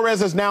Brian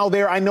Flores is now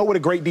there. I know what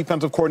a great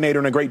defensive coordinator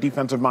and a great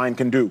defensive mind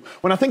can do.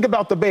 When I think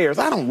about the Bears,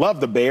 I don't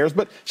love the Bears,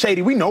 but,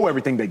 Shady, we know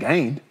everything they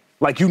gained.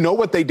 Like, you know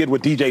what they did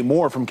with DJ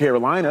Moore from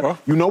Carolina. Huh?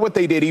 You know what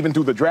they did even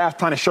through the draft,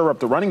 trying to shore up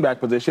the running back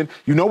position.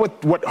 You know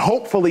what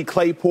hopefully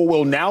Claypool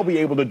will now be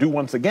able to do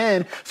once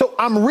again. So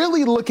I'm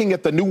really looking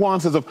at the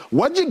nuances of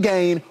what'd you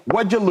gain,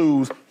 what'd you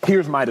lose,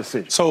 here's my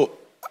decision. So,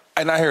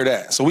 and I hear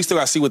that. So we still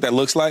got to see what that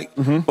looks like.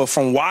 Mm-hmm. But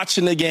from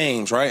watching the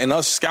games, right, and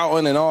us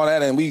scouting and all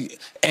that, and we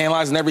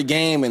analyzing every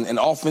game and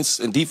offense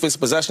and defense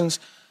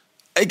possessions,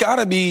 it got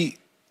to be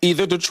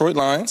either Detroit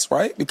Lions,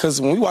 right? Because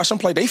when we watch them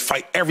play, they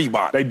fight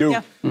everybody. They do.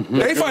 Yeah. Mm-hmm.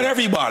 They fight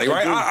everybody,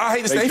 right? I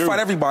hate to say they fight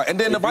everybody. And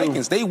then the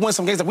Vikings, they win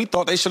some games that we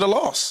thought they should have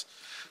lost.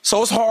 So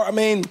it's hard. I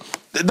mean,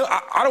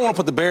 I don't want to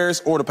put the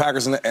Bears or the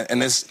Packers in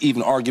this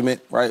even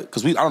argument, right?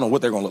 Because I don't know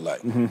what they're going to look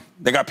like. Mm-hmm.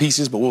 They got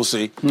pieces, but we'll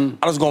see. Mm.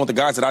 I was going with the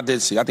guys that I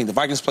did see. I think the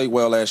Vikings played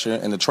well last year,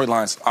 and the Detroit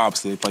Lions,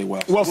 obviously, they played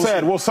well. Well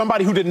said. Well,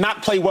 somebody who did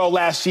not play well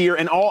last year,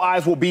 and all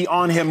eyes will be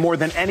on him more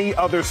than any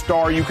other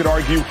star, you could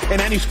argue, in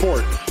any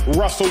sport,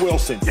 Russell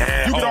Wilson.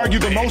 Yeah. You could argue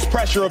the most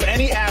pressure of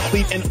any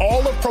athlete in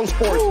all of pro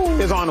sports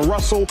is on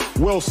Russell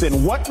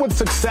Wilson. What would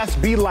success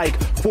be like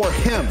for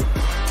him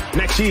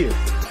next year?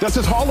 Does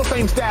his Hall of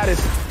Fame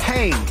status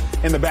hang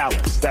in the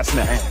balance? That's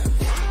next.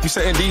 You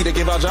said indeed they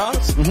give out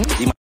jobs?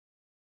 Mm-hmm.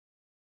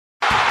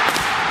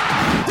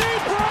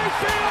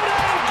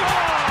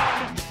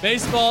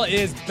 Baseball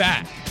is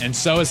back, and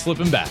so is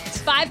Flippin' Bats.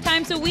 5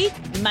 times a week,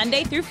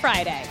 Monday through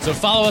Friday. So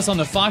follow us on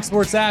the Fox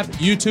Sports app,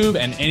 YouTube,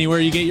 and anywhere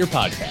you get your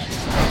podcasts.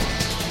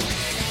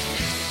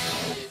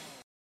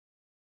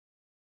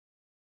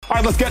 All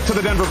right, let's get to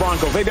the Denver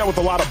Broncos. They dealt with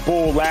a lot of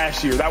bull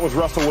last year. That was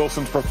Russell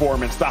Wilson's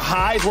performance. The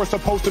highs were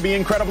supposed to be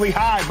incredibly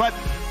high, but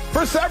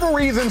for several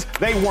reasons,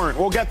 they weren't.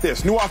 Well, get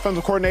this. New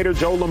offensive coordinator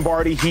Joe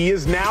Lombardi, he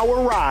is now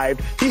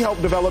arrived. He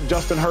helped develop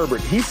Justin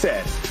Herbert. He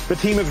said the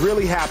team is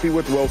really happy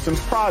with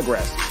Wilson's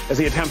progress as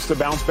he attempts to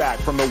bounce back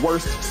from the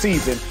worst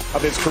season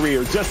of his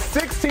career. Just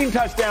 16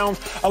 touchdowns,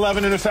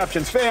 11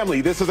 interceptions. Family,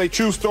 this is a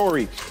true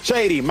story.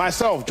 Shady,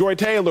 myself, Joy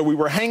Taylor, we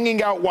were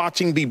hanging out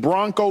watching the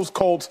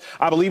Broncos-Colts.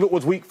 I believe it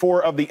was week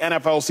 4 of the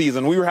NFL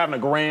season. We were having a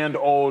grand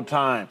old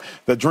time.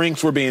 The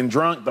drinks were being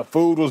drunk. The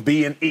food was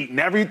being eaten.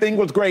 Everything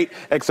was great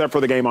except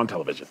for the game on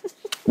television.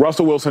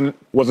 Russell Wilson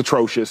was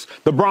atrocious.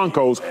 The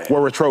Broncos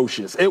were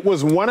atrocious. It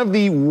was one of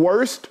the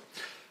worst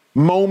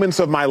moments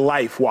of my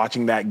life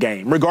watching that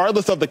game.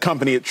 Regardless of the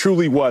company, it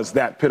truly was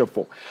that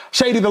pitiful.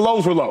 Shady, the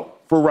lows were low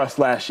for Russ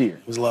last year.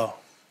 It was low.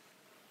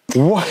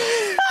 What?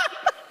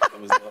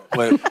 It was low.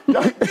 But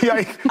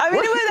I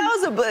mean,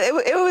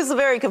 it was a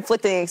very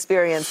conflicting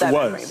experience, that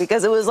memory,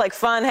 because it was like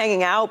fun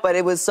hanging out, but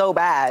it was so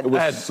bad. It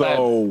was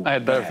I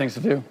had better things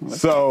to do.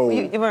 So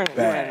you weren't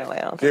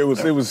bad.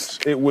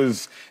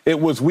 It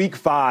was week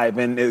 5,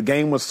 and the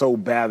game was so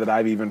bad that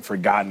I've even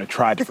forgotten or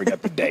tried to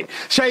forget the day.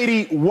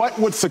 Shady, what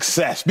would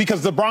success?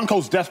 Because the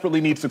Broncos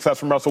desperately need success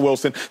from Russell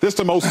Wilson. This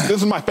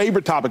is my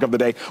favorite topic of the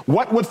day.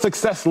 What would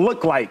success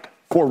look like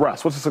for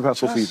Russ? What's a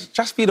successful season?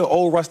 Just be the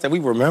old Russ that we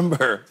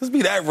remember. Just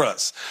be that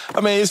Russ.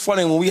 I mean, it's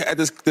funny when we had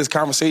this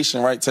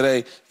conversation, right,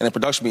 today in a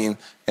production meeting,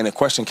 and the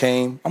question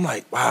came, I'm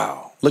like,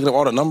 wow. Looking at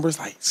all the numbers,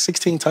 like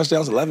 16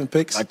 touchdowns, 11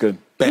 picks. Not good.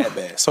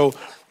 Bad. So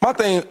my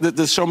thing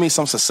to show me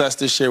some success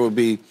this year would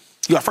be,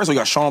 first of all, you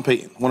got Sean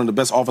Payton, one of the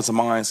best offensive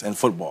minds in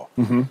football.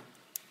 Mm-hmm.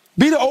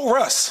 Be the old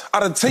Russ.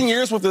 Out of 10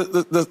 years with the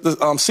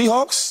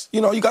Seahawks,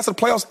 you got to the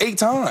playoffs 8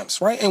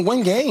 times, right, and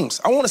win games.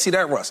 I want to see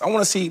that Russ. I want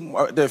to see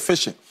the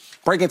efficient.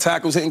 Breaking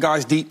tackles, hitting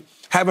guys deep,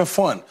 having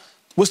fun.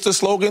 What's the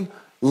slogan?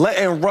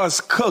 Letting Russ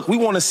cook. We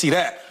want to see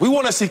that. We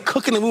want to see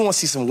cooking, and we want to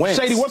see some wins.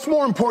 Shady, what's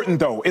more important,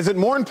 though? Is it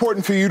more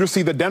important for you to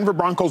see the Denver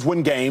Broncos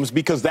win games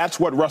because that's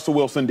what Russell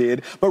Wilson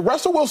did? But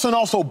Russell Wilson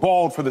also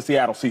balled for the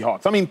Seattle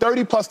Seahawks. I mean,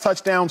 30-plus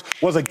touchdowns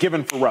was a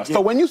given for Russ. Yeah.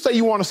 So when you say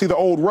you want to see the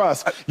old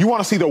Russ, you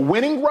want to see the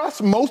winning Russ,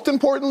 most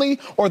importantly,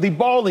 or the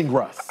balling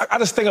Russ? I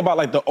just think about,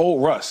 like, the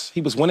old Russ.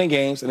 He was winning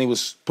games, and he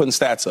was putting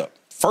stats up.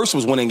 First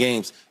was winning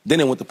games, then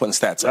it went to putting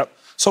stats up.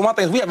 So my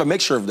thing is we have a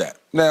mixture of that.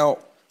 Now,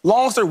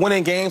 long as they're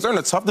winning games, they're in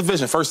a tough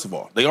division, first of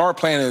all. They are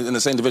playing in the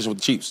same division with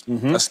the Chiefs.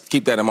 Mm-hmm. Let's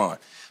keep that in mind.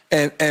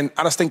 And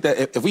I just think that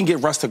if we can get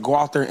Russ to go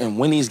out there and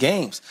win these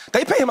games,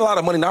 they pay him a lot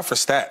of money, not for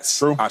stats.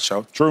 True.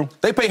 Acho. True.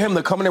 They pay him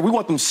to come in there. We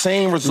want them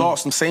same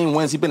results, them same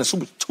wins. He's been in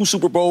 2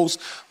 Super Bowls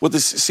with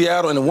the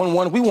Seattle and the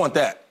 1-1. We want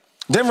that.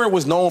 Denver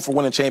was known for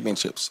winning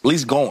championships, at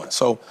least going.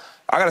 So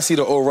I got to see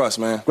the old Russ,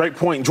 man. Great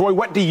point. Joy,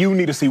 what do you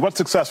need to see? What's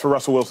success for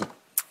Russell Wilson?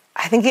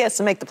 I think he has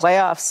to make the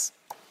playoffs.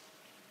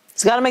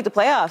 He's got to make the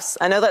playoffs.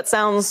 I know that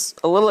sounds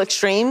a little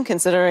extreme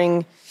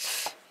considering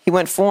he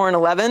went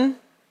 4-11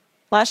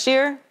 last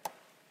year.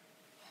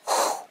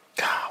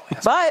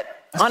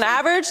 But on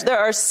average, there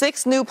are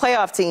 6 new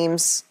playoff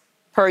teams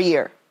per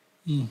year.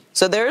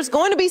 So there's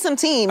going to be some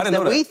teams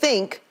that we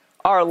think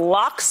are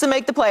locks to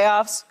make the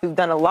playoffs, who've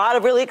done a lot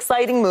of really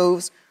exciting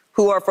moves,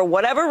 who are, for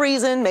whatever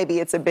reason, maybe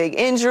it's a big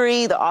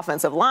injury, the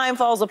offensive line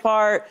falls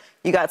apart,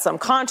 you got some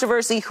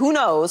controversy, who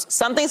knows?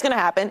 Something's going to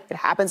happen. It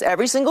happens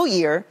every single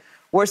year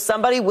where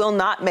somebody will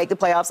not make the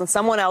playoffs and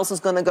someone else is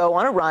going to go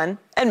on a run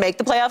and make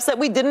the playoffs that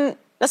we didn't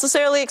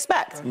necessarily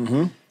expect.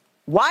 Mm-hmm.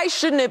 Why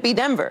shouldn't it be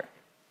Denver?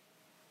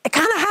 It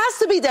kind of has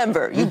to be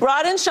Denver. You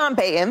brought in Sean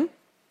Payton.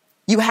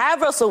 You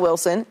have Russell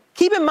Wilson.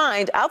 Keep in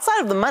mind, outside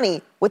of the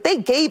money, what they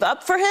gave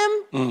up for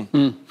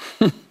him,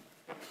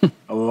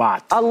 a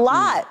lot. A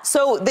lot.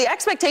 So the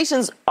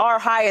expectations are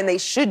high and they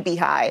should be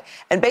high.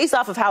 And based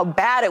off of how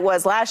bad it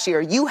was last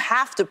year, you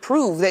have to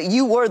prove that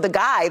you were the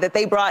guy that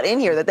they brought in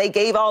here, that they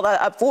gave all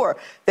that up for,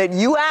 that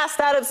you asked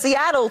out of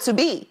Seattle to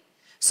be.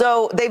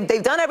 So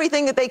they've done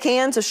everything that they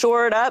can to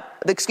shore it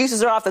up. The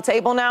excuses are off the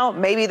table now.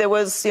 Maybe there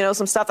was,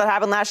 some stuff that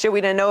happened last year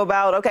we didn't know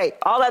about. Okay,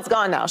 all that's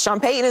gone now.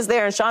 Sean Payton is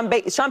there, and Sean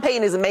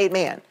Payton is a made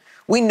man.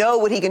 We know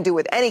what he can do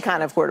with any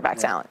kind of quarterback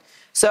talent.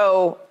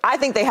 So I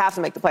think they have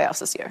to make the playoffs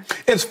this year.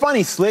 It's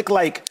funny, Slick,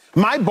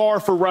 my bar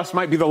for Russ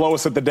might be the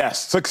lowest at the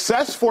desk.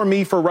 Success for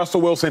me for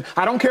Russell Wilson,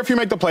 I don't care if you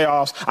make the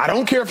playoffs. I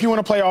don't care if you win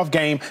a playoff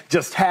game.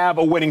 Just have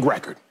a winning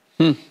record.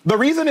 The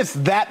reason it's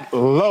that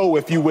low,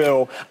 if you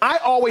will, I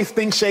always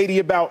think, Shady,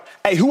 about,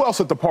 hey, who else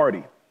at the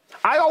party?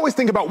 I always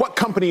think about what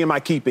company am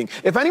I keeping?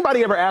 If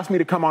anybody ever asked me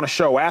to come on a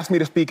show, asked me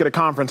to speak at a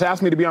conference,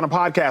 asked me to be on a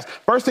podcast,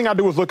 first thing I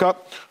do is look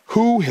up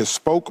who has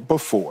spoke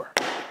before.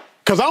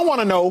 Because I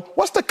want to know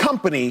what's the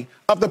company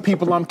of the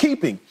people I'm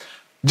keeping.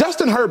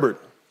 Justin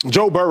Herbert,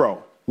 Joe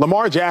Burrow,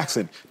 Lamar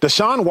Jackson,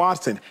 Deshaun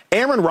Watson,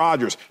 Aaron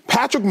Rodgers,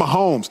 Patrick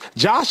Mahomes,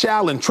 Josh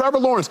Allen, Trevor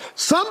Lawrence.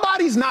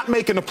 Somebody's not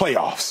making the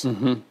playoffs.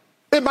 Mm-hmm.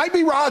 It might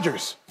be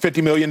Rodgers,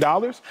 $50 million.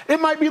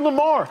 It might be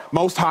Lamar,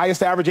 most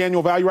highest average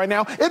annual value right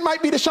now. It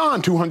might be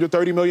Deshaun,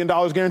 $230 million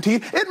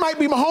guaranteed. It might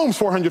be Mahomes,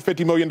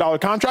 $450 million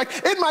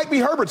contract. It might be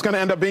Herbert's going to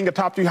end up being a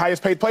top 3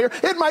 highest paid player.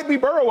 It might be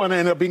Burrow going to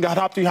end up being a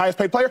top 3 highest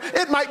paid player.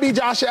 It might be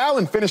Josh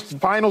Allen, finished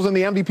finals in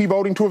the MVP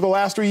voting 2 of the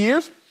last 3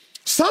 years.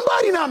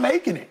 Somebody not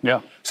making it.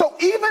 Yeah. So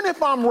even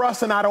if I'm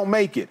Russ and I don't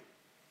make it,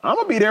 I'm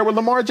going to be there with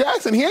Lamar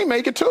Jackson. He ain't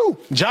make it too.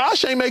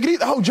 Josh ain't make it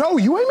either. Oh, Joe,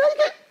 you ain't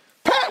make it?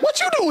 Pat,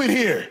 what you doing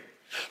here?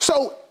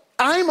 So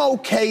I'm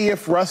okay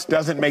if Russ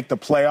doesn't make the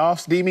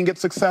playoffs, deeming it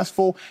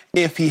successful,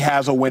 if he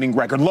has a winning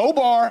record. Low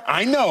bar,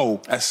 I know,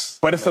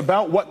 but it's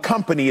about what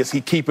company is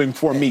he keeping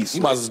for me.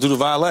 You might as well do the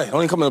valet. Don't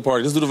even come to the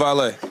party. Just do the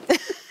valet.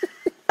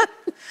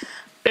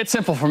 It's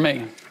simple for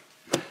me.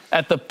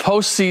 At the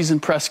postseason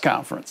press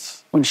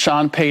conference, when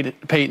Sean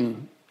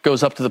Payton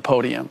goes up to the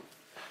podium,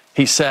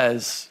 he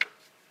says,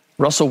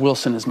 Russell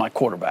Wilson is my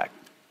quarterback.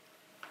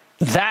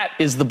 That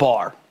is the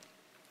bar.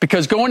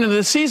 Because going into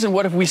the season,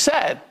 what have we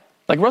said?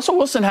 Russell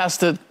Wilson has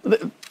to,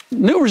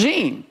 new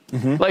regime.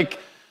 Mm-hmm.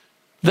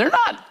 They're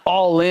not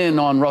all in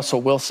on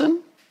Russell Wilson.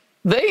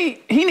 He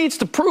needs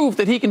to prove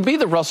that he can be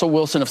the Russell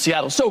Wilson of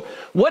Seattle. So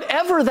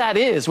whatever that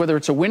is, whether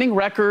it's a winning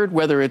record,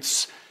 whether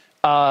it's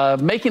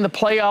making the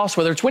playoffs,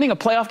 whether it's winning a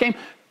playoff game,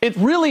 it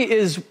really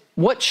is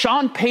what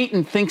Sean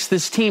Payton thinks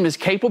this team is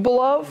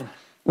capable of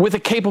with a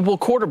capable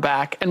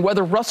quarterback, and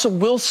whether Russell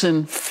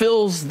Wilson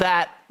fills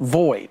that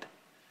void.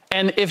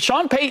 And if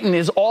Sean Payton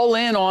is all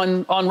in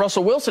on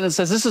Russell Wilson and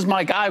says, this is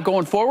my guy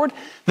going forward,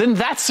 then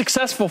that's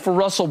successful for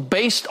Russell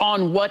based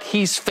on what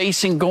he's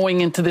facing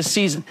going into this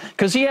season.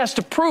 Because he has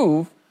to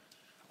prove,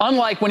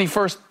 unlike when he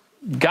first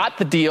got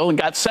the deal and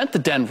got sent to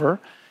Denver,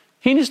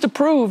 he needs to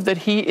prove that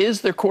he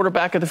is their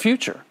quarterback of the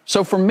future.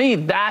 So for me,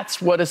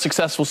 that's what a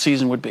successful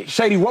season would be.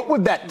 Shady, what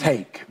would that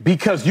take?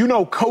 Because,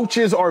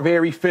 coaches are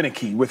very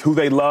finicky with who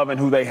they love and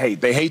who they hate.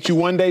 They hate you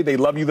one day, they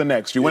love you the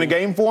next. You win a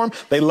game for them,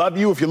 they love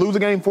you. If you lose a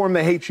game for them,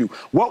 they hate you.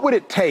 What would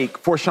it take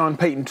for Sean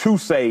Payton to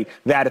say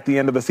that at the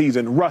end of the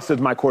season, Russ is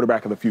my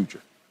quarterback of the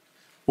future?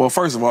 Well,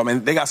 first of all,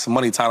 they got some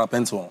money tied up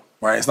into him,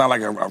 right? It's not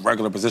like a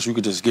regular position. You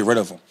could just get rid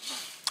of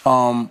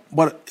him.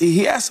 But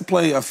he has to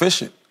play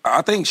efficient.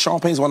 I think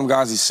Sean Payton's one of them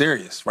guys, he's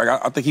serious, right?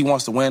 I think he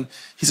wants to win.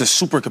 He's a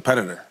super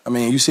competitor.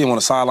 You see him on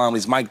the sideline when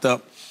he's mic'd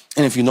up.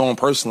 And if you know him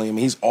personally,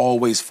 he's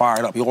always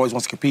fired up. He always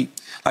wants to compete.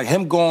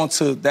 Him going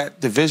to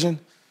that division,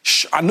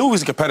 I knew he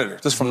was a competitor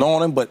just from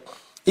knowing him, but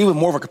even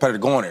more of a competitor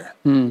going there.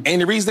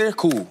 Andy Reid's there?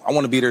 Cool. I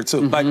want to be there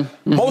too.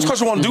 Most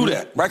coaches want to do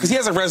that, right? Because he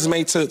has a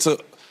resume to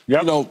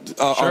you know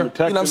what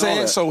I'm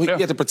saying? So he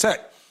had to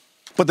protect.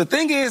 But the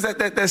thing is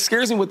that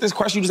scares me with this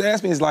question you just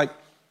asked me is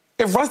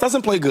if Russ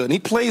doesn't play good and he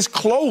plays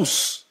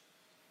close,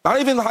 not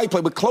even the high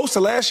play, but close to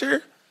last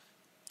year,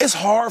 it's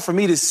hard for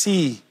me to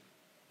see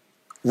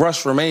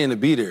Russ remaining to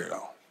be there,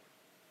 though.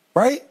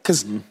 Right?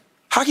 Because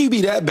how can you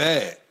be that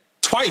bad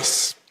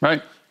twice?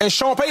 Right. And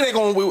Sean Payton ain't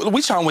going,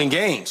 we trying to win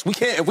games.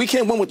 If we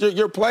can't win with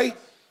your play,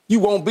 you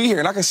won't be here.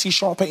 And I can see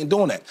Sean Payton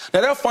doing that.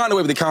 Now, they'll find a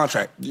way with the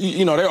contract.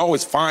 They'll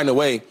always find a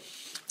way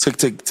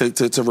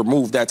to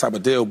remove that type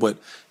of deal. But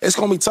it's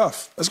going to be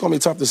tough. It's going to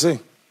be tough to see.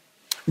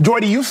 Joy,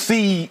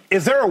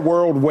 is there a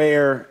world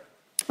where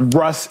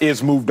Russ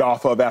is moved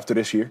off of after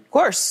this year? Of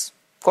course.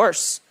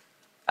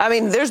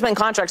 There's been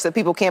contracts that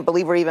people can't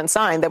believe were even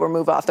signed that were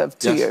moved off of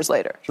 2 years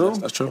later. True. Yes,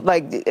 that's true.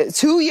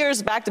 2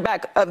 years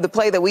back-to-back of the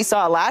play that we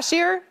saw last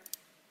year.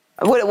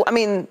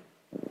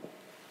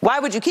 why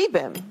would you keep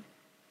him?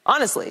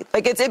 Honestly,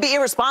 like it'd be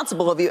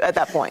irresponsible of you at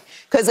that point.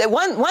 Because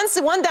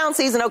one down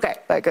season, okay,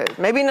 like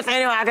maybe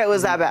Nathaniel Hackett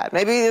was that bad.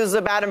 Maybe it was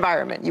a bad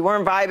environment. You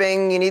weren't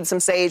vibing. You need some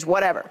sage,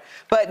 whatever.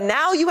 But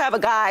now you have a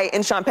guy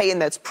in Sean Payton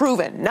that's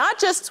proven, not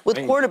just with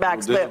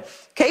quarterbacks, but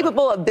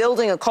capable of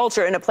building a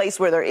culture in a place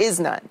where there is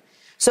none.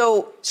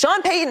 So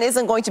Sean Payton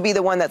isn't going to be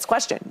the one that's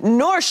questioned,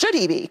 nor should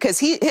he be, because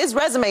his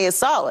resume is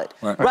solid.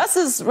 Right.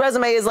 Russ's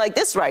resume is like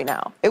this right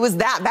now. It was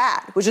that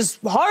bad, which is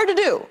hard to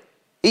do.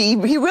 He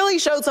really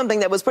showed something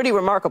that was pretty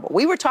remarkable.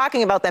 We were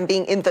talking about them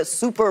being in the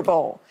Super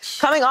Bowl,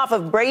 coming off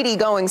of Brady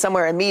going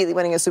somewhere, immediately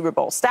winning a Super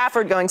Bowl,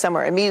 Stafford going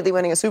somewhere, immediately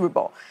winning a Super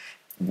Bowl.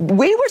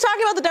 We were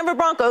talking about the Denver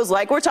Broncos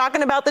like we're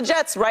talking about the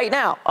Jets right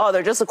now. Oh,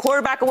 they're just a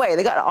quarterback away.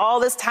 They got all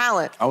this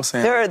talent. I was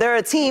saying they're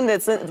a team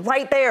that's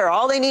right there.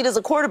 All they need is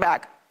a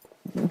quarterback.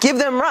 Give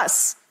them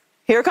Russ.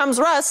 Here comes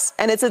Russ,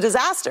 and it's a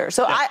disaster.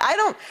 So yeah.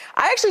 I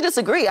actually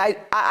disagree.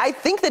 I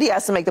think that he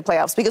has to make the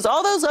playoffs because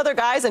all those other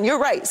guys, and you're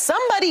right,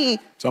 somebody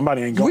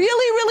ain't going.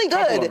 Really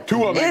good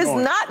is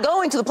not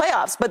going to the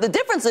playoffs. But the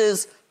difference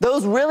is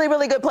those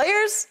really good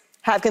players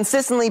have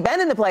consistently been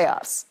in the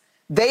playoffs.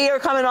 They are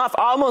coming off,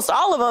 almost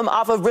all of them,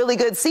 off of really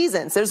good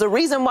seasons. There's a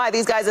reason why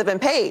these guys have been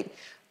paid.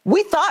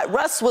 We thought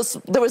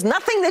there was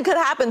nothing that could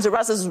happen to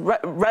Russ's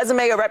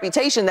resume or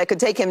reputation that could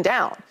take him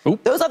down.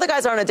 Oop. Those other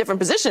guys are in a different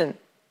position.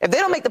 If they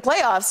don't make the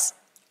playoffs,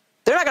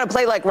 they're not going to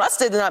play like Russ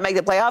did to not make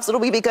the playoffs. It'll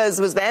be because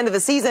it was the end of the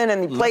season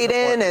and he played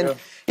in, and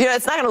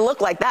it's not going to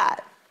look like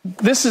that.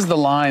 This is the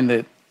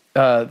line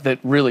that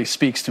really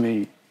speaks to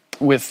me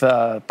with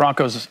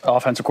Broncos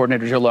offensive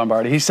coordinator Joe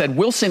Lombardi. He said,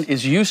 Wilson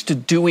is used to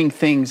doing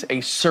things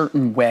a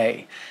certain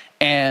way,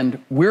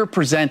 and we're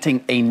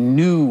presenting a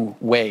new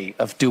way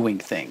of doing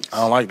things.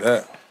 I don't like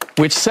that.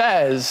 Which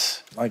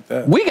says,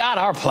 we got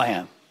our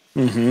plan.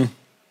 Mm-hmm.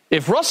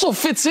 If Russell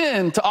fits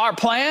into our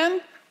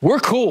plan, we're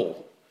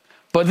cool.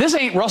 But this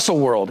ain't Russell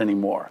world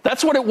anymore.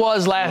 That's what it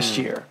was last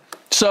year.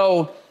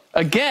 So,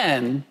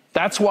 again,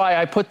 that's why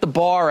I put the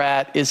bar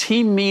at, is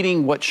he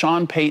meeting what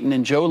Sean Payton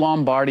and Joe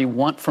Lombardi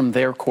want from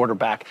their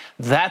quarterback?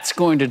 That's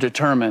going to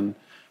determine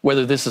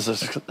whether this is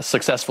a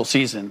successful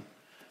season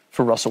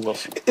for Russell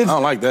Wilson. I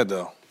don't like that,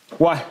 though.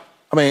 Why?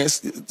 I mean, it's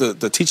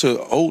the teacher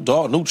old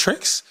dog, new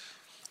tricks.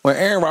 When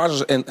Aaron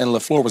Rodgers and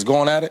LaFleur was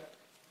going at it,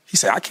 he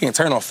said, I can't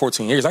turn off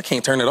 14 years. I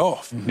can't turn it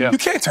off. Mm-hmm. Yeah. You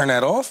can't turn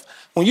that off.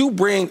 When you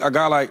bring a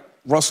guy like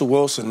Russell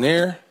Wilson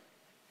there,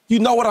 we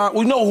know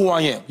who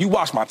I am. You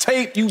watch my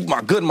tape, you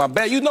my good and my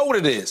bad, you know what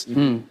it is.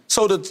 Mm-hmm.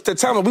 So to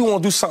tell me we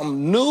want to do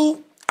something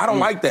new, I don't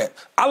like that.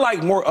 I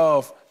like more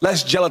of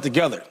let's gel it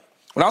together.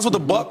 When I was with the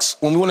Bucks,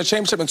 when we won the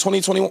championship in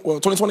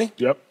 2020?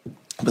 Yep.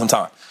 Been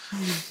time.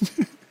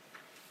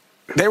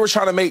 They were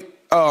trying to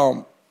make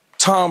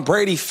Tom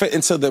Brady fit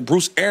into the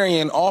Bruce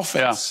Arians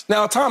offense. Yeah.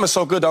 Now, Tom is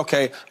so good,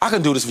 okay, I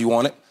can do this if you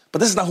want it, but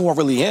this is not who I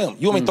really am.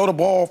 You want me to throw the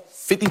ball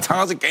 50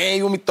 times a game?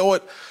 You want me to throw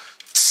it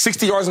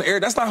 60 yards in the air?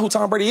 That's not who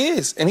Tom Brady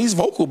is, and he's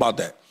vocal about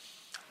that.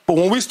 But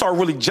when we start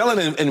really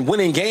gelling and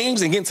winning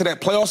games and getting to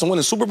that playoffs and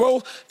winning Super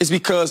Bowl, it's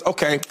because,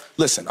 okay,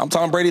 listen, I'm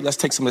Tom Brady. Let's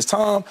take some of this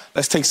time.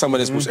 Let's take some of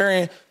this Bruce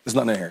Arians. There's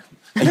nothing in here.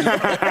 And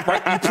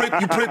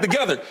you put it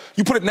together.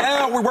 You put it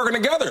now, we're working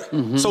together.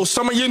 Mm-hmm. So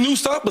some of your new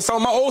stuff, but some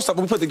of my old stuff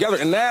we put together.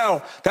 And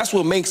now that's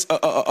what makes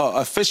a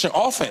efficient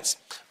offense.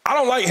 I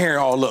don't like hearing,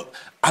 oh, look,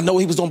 I know what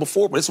he was doing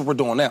before, but this is what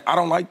we're doing now. I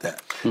don't like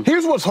that.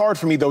 Here's what's hard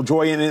for me, though,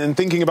 Joy, in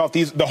thinking about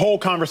the whole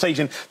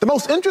conversation. The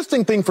most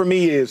interesting thing for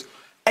me is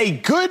a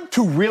good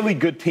to really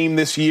good team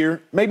this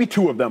year, maybe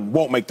two of them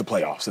won't make the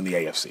playoffs in the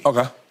AFC.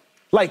 Okay.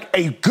 Like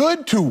a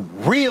good to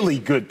really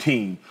good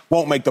team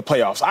won't make the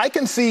playoffs. I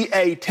can see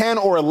a 10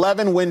 or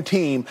 11 win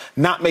team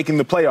not making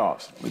the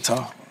playoffs.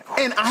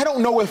 And I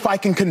don't know if I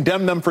can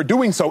condemn them for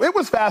doing so. It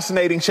was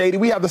fascinating, Shady.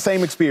 We have the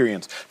same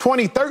experience.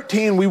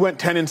 2013, we went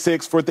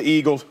 10-6 for the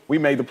Eagles. We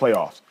made the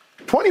playoffs.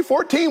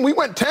 2014, we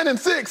went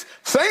 10-6,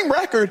 same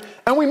record,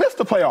 and we missed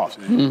the playoffs.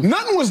 Mm.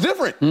 Nothing was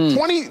different.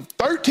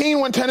 2013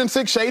 went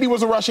 10-6. Shady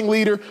was a rushing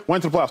leader,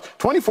 went to the playoffs.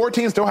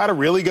 2014 still had a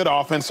really good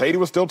offense. Shady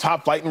was still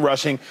top flight in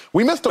rushing.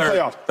 We missed the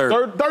playoffs.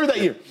 Third that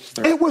year.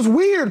 It was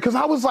weird because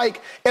I was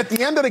like, at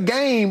the end of the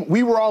game,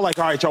 we were all like,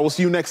 all right, y'all, we'll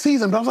see you next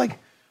season. But I was like,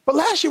 but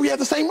last year we had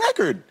the same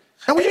record.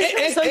 And we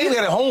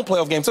had a home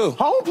playoff game, too.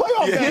 Home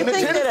playoff game. You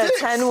think that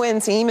a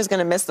 10-win team is going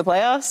to miss the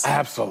playoffs?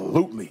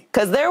 Absolutely.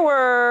 Because there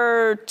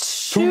were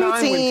two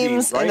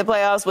teams in the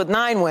playoffs with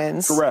 9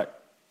 wins. Correct.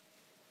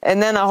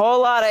 And then a whole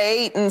lot of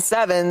 8 and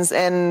 7s,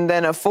 and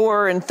then a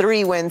 4 and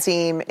 3 win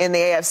team in the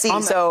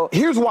AFC. So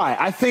here's why.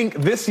 I think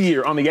this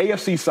year on the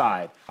AFC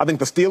side, I think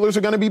the Steelers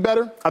are going to be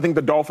better. I think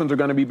the Dolphins are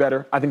going to be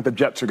better. I think the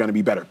Jets are going to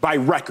be better by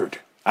record.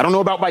 I don't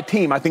know about by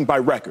team. I think by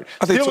record.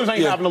 Steelers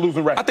ain't having a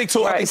losing record. I think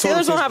so. Right.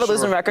 Steelers don't have a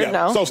losing record,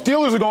 no. So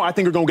Steelers are going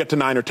to get to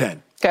 9 or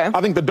 10. Okay. I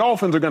think the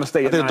Dolphins are going to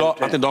stay at 9 or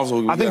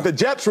 10. I think the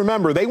Jets,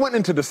 remember, they went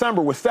into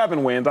December with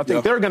 7 wins. I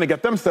think they're going to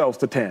get themselves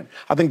to 10.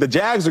 I think the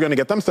Jags are going to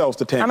get themselves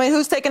to 10. I mean,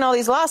 who's taking all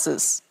these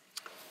losses?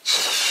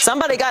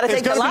 Somebody got to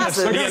take the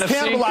losses. They're going to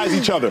cannibalize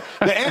each other.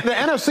 The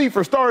NFC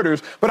for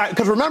starters,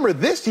 because remember,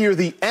 this year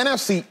the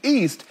NFC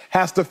East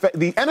has to face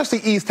the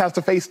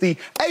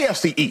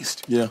AFC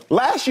East. Yeah.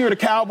 Last year, the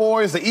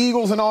Cowboys, the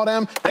Eagles, and all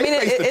them.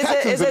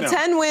 Is a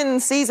 10-win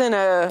season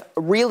a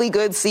really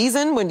good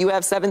season when you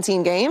have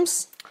 17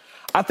 games?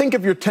 I think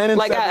if you're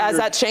 10-7, has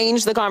that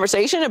changed the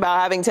conversation about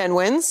having 10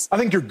 wins? I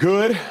think you're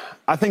good.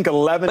 I think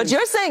 11. But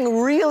you're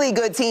saying really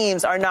good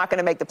teams are not going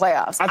to make the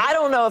playoffs. I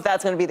don't know if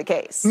that's going to be the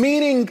case.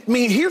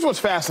 Here's what's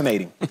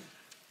fascinating.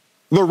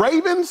 The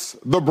Ravens,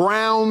 the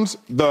Browns,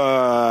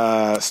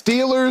 the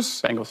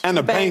Steelers, and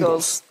the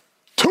Bengals.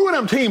 Two of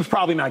them teams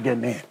probably not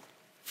getting in.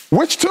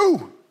 Which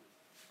two?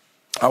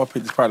 I would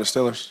pick probably the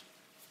Steelers.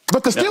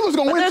 But the Steelers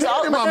going to win.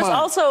 But there's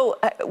also,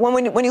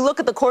 when you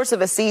look at the course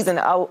of a season,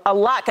 a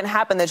lot can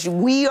happen that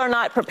we are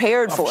not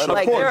prepared for.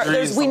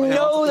 We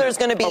know there's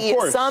going to be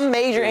some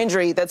major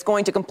injury that's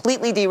going to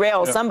completely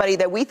derail somebody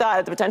that we thought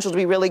had the potential to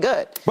be really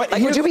good. But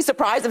would you be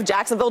surprised if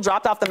Jacksonville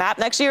dropped off the map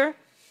next year?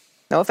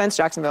 No offense,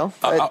 Jacksonville.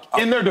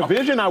 In their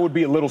division, I would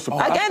be a little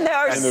surprised. Again, there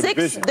are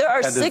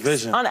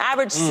six, on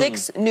average,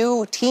 6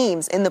 new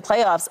teams in the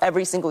playoffs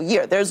every single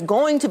year. There's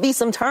going to be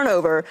some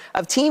turnover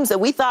of teams that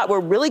we thought were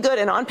really good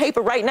and on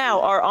paper right now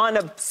are on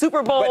a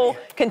Super Bowl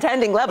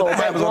contending level.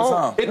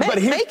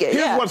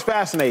 Here's what's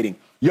fascinating.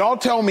 Y'all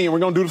tell me, and we're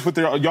going to do this with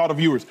y'all, the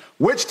viewers,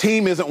 which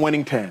team isn't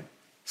winning 10?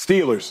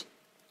 Steelers.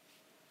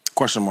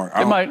 Question mark.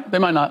 They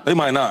might not. They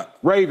might not.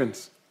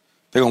 Ravens.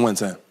 They're going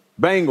to win 10.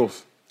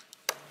 Bengals.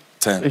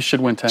 10. They should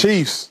win 10.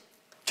 Chiefs.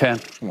 10.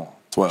 Come on.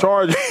 12.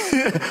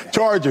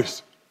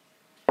 Chargers.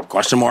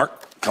 Question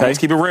mark. Come on, let's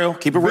keep it real.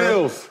 Keep it real.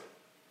 Bills.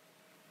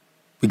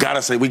 We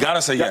gotta say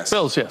yes.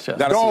 Bills, yes.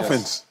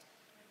 Dolphins. Yes.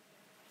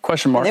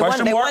 Question mark. They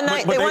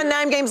won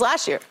 9 games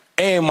last year.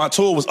 And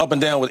Matul was up and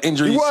down with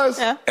injuries. He was.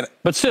 Yeah.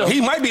 But still. He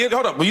might be.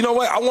 Hold up. But you know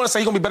what? I want to say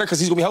he's going to be better because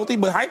he's going to be healthy,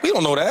 but we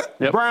don't know that.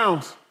 Yep.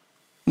 Browns.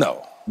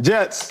 No.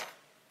 Jets.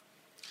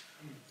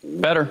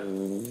 Better.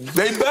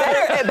 They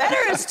better.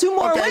 Better is 2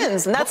 more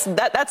wins, and that's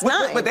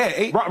 9. But they had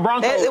 8.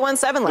 Broncos. They won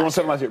 7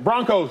 last year.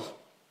 Broncos.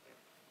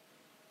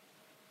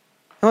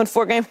 They won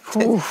 4 games.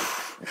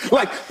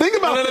 Think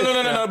about this.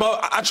 No.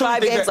 But I truly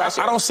think that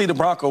I don't see the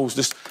Broncos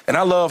just. And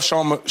I love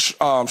Sean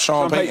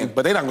Payton,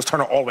 but they're not going to turn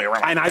it all the way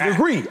around. And I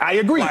agree.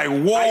 Like,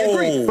 whoa. I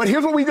agree. But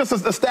here's what we just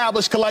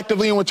established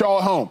collectively and with y'all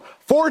at home.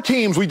 4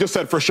 teams we just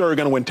said for sure are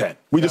going to win 10.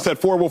 We just said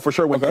 4 will for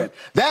sure win 10.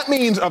 That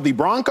means of the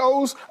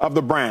Broncos, of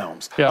the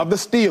Browns, of the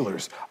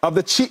Steelers, of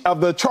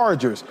the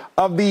Chargers,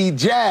 of the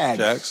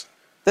Jags.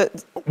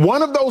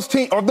 One of those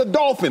teams, or the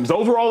Dolphins,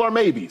 those were all our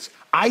maybes.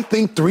 I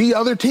think 3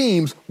 other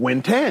teams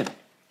win 10.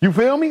 You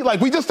feel me?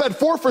 Like, we just said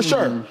 4 for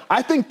sure.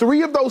 I think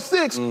 3 of those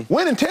 6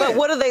 win in 10. But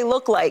what do they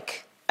look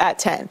like at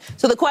 10?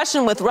 So the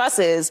question with Russ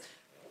is,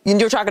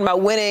 you're talking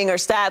about winning or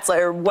stats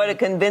or what it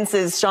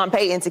convinces Sean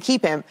Payton to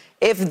keep him.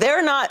 If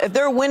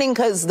they're winning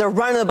because they're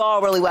running the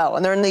ball really well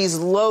and they're in these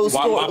low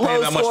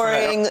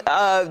scoring,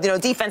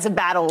 defensive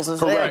battles,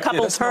 a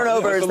couple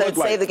turnovers that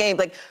save the game.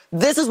 Like,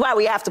 this is why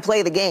we have to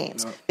play the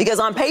games. Because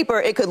on paper,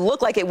 it could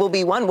look like it will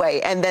be one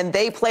way, and then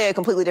they play a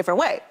completely different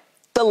way.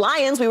 The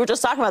Lions, we were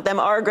just talking about them,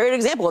 are a great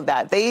example of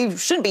that. They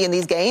shouldn't be in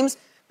these games,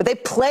 but they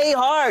play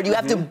hard. You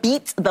have to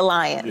beat the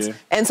Lions. Yeah.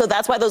 And so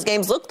that's why those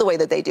games look the way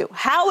that they do.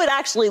 How it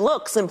actually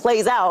looks and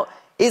plays out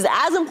is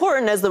as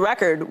important as the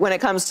record when it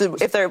comes to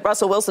if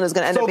Russell Wilson is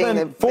going to end up being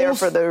there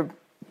for the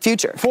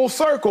future. Full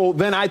circle,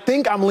 then I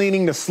think I'm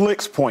leaning to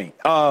Slick's point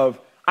of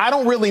I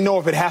don't really know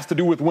if it has to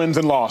do with wins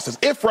and losses.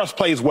 If Russ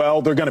plays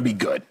well, they're going to be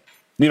good.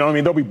 You know what I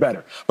mean? They'll be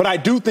better. But I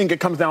do think it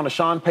comes down to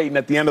Sean Payton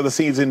at the end of the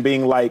season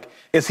being like,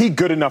 is he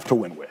good enough to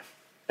win with?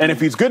 And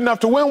if he's good enough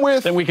to win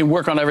with, then we can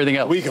work on everything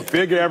else. We can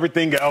figure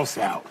everything else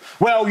out.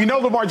 Well,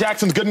 Lamar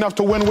Jackson's good enough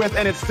to win with,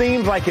 and it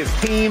seems like his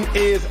team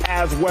is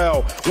as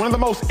well. One of the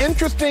most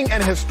interesting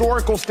and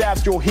historical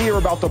stats you'll hear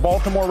about the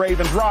Baltimore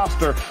Ravens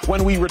roster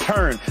when we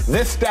return.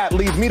 This stat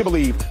leads me to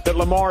believe that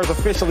Lamar is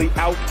officially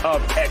out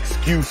of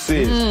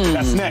excuses.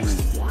 That's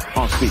next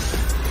on Speed.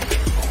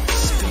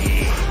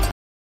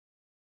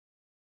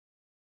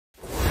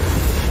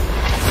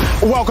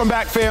 Welcome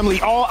back, family.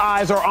 All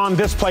eyes are on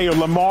this player,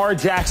 Lamar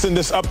Jackson,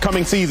 this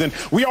upcoming season.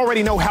 We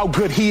already know how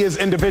good he is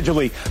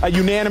individually, a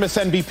unanimous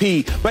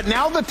MVP. But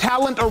now the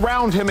talent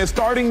around him is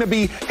starting to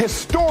be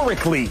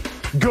historically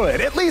good,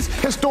 at least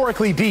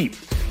historically deep.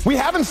 We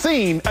haven't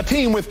seen a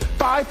team with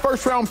 5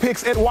 first-round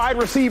picks at wide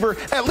receiver,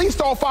 at least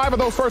all 5 of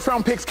those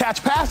first-round picks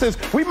catch passes.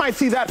 We might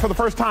see that for the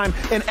first time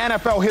in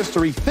NFL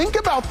history. Think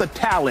about the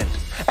talent,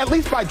 at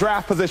least by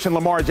draft position,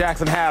 Lamar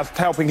Jackson has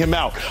helping him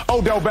out.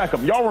 Odell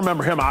Beckham, y'all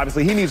remember him,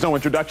 obviously. He needs no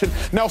introduction.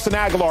 Nelson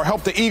Aguilar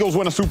helped the Eagles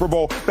win a Super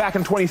Bowl back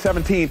in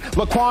 2017.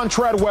 Laquan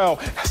Treadwell,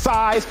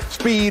 size,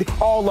 speed,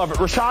 all of it.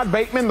 Rashad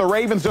Bateman, the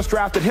Ravens just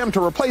drafted him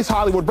to replace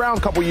Hollywood Brown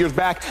a couple years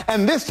back.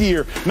 And this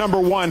year, number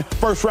 1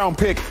 first-round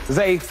pick,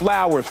 Zay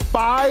Flowers.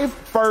 5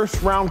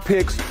 first-round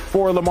picks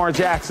for Lamar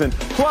Jackson,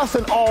 plus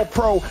an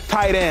all-pro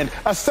tight end,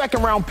 a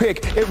second-round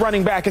pick at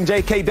running back in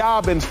J.K.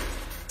 Dobbins.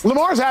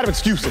 Lamar's out of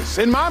excuses.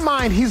 In my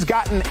mind, he's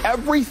gotten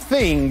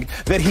everything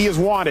that he has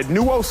wanted.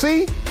 New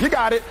OC, you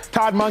got it.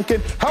 Todd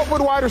Monken. Help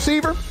with wide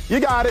receiver, you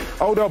got it.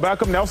 Odell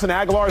Beckham, Nelson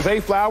Aguilar, Zay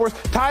Flowers.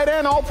 Tight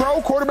end,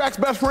 all-pro, quarterback's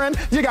best friend,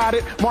 you got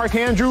it. Mark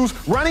Andrews.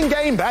 Running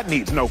game, that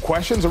needs no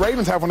questions. The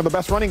Ravens have one of the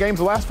best running games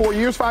the last 4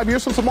 years, 5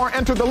 years since Lamar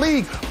entered the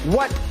league.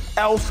 What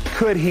else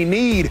could he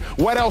need?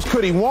 What else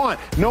could he want?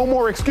 No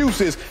more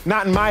excuses,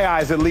 not in my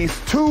eyes at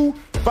least.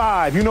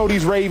 2-5. You know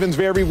these Ravens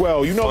very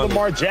well. You know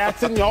Lamar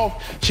Jackson.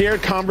 Y'all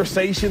shared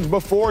conversations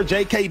before.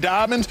 J.K.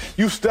 Dobbins,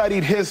 you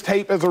studied his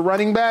tape as a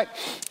running back.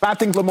 I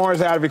think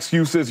Lamar's out of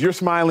excuses. You're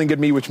smiling at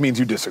me, which means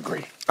you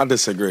disagree. I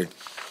disagree.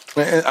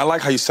 And I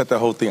like how you set that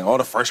whole thing. All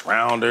the first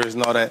rounders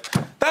and all that.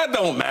 That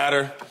don't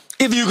matter.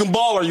 Either you can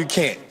ball or you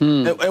can't.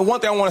 And one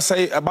thing I want to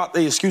say about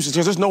the excuses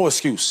is there's no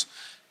excuse.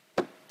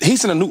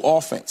 He's in a new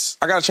offense.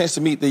 I got a chance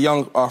to meet the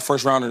young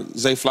first rounder,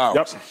 Zay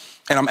Flowers. Yep.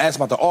 And I'm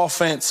asking about the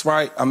offense,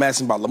 right? I'm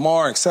asking about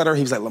Lamar, et cetera.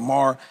 He was like,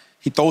 Lamar,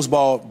 he throws the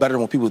ball better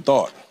than what people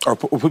thought or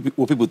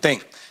what people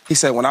think. He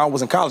said, when I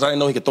was in college, I didn't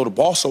know he could throw the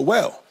ball so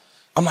well.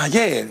 I'm like,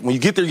 yeah, when you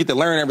get there, you get to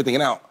learn everything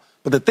out.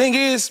 But the thing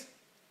is,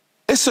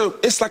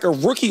 it's like a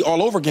rookie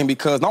all over again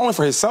because not only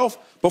for himself,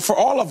 but for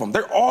all of them.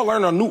 They're all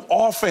learning a new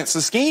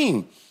offensive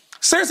scheme.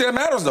 Seriously, that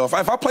matters, though. If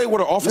I play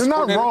with an offensive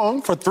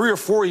coordinator for 3 or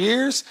 4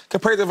 years,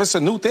 compared to if it's a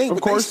new thing. Of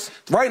course.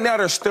 Right now,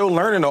 they're still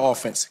learning the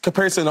offense.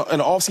 Compared to in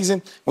the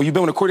offseason, when you've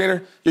been with a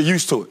coordinator, you're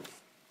used to it.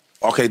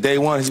 Okay, day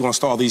one, he's going to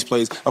stall these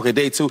plays. Okay,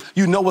 day two,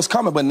 you know what's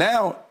coming. But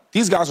now,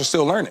 these guys are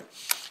still learning.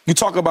 You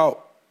talk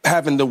about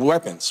having the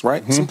weapons,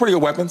 right? Some pretty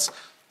good weapons.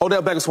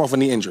 Odell Beckham's off a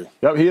knee injury.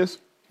 Yep, he is.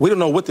 We don't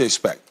know what to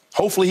expect.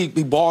 Hopefully,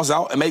 he balls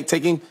out and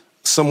taking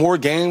some more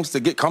games to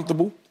get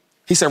comfortable.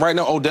 He said right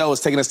now Odell is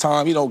taking his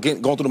time, you know,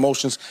 going through the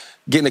motions,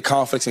 getting the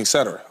conflicts, et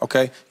cetera,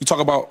 okay? You talk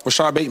about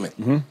Rashad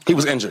Bateman. He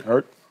was injured.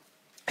 Hurt.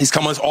 He's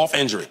coming off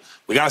injury.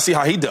 We got to see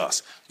how he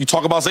does. You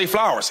talk about Zay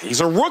Flowers. He's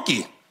a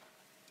rookie.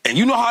 And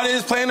you know how it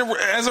is playing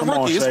as a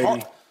rookie. It's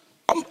hard.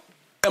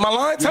 Am I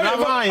lying? You're not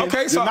lying.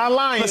 Okay, so you're not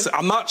lying. Listen,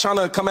 I'm not trying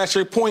to come at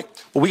your point,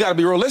 but we got to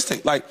be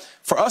realistic. Like,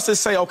 for us to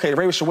say, okay, the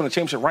Ravens should win a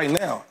championship right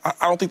now, I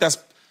don't think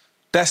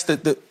that's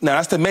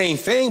the main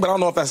thing, but I don't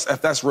know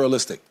if that's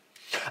realistic.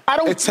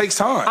 It takes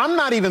time. I'm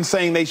not even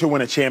saying they should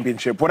win a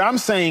championship. What I'm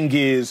saying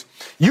is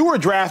you were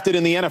drafted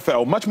in the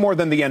NFL, much more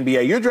than the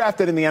NBA. You're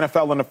drafted in the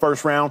NFL in the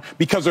first round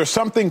because there's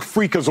something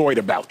freakazoid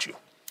about you.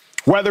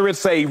 Whether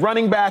it's a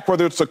running back,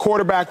 whether it's a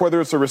quarterback, whether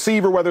it's a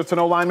receiver, whether it's an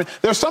O-lineman,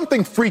 there's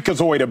something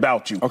freakazoid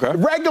about you. Okay.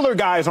 Regular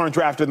guys aren't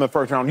drafted in the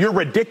first round. You're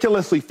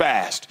ridiculously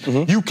fast.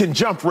 You can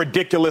jump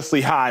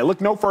ridiculously high.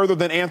 Look no further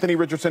than Anthony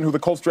Richardson, who the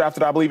Colts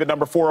drafted, I believe, at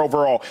number 4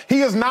 overall.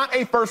 He is not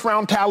a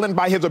first-round talent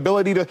by his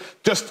ability to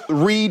just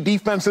read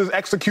defenses,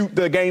 execute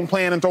the game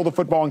plan, and throw the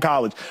football in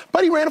college.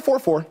 But he ran a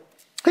 4.4.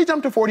 He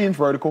jumped a 40-inch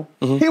vertical.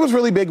 He was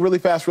really big, really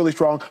fast, really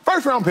strong.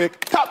 First-round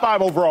pick, top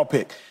 5 overall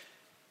pick.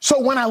 So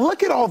when I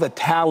look at all the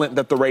talent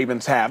that the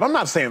Ravens have, I'm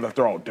not saying that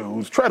they're all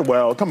dudes.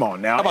 Treadwell, come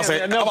on now. I'm about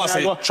to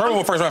say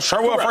Treadwell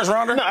first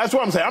rounder? No, that's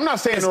what I'm saying. I'm not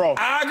saying they're all.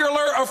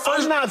 Aguilar a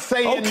first. I'm not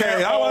saying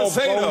they're all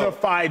bona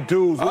fide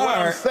dudes. What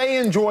I'm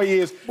saying, Joy,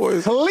 is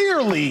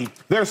clearly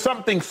there's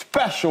something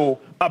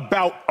special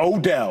about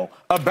Odell,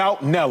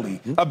 about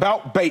Nelly,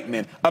 about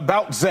Bateman,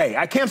 about Zay.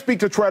 I can't speak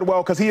to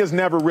Treadwell because he has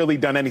never really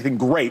done anything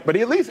great, but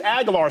at least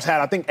Aguilar's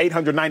had, I think,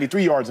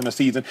 893 yards in a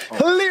season.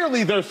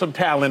 Clearly there's some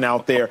talent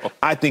out there.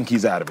 I think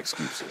he's out of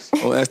excuses.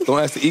 Don't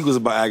ask the Eagles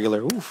about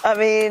Aguilar. Oof. I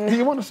mean,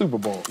 he won a Super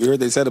Bowl. You heard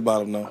they said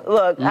about him, though.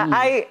 Look,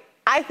 I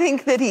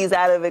think that he's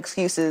out of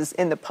excuses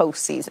in the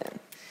postseason.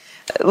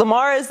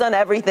 Lamar has done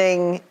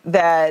everything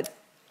that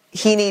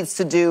he needs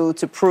to do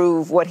to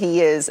prove what he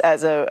is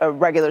as a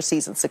regular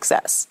season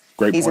success.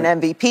 He's an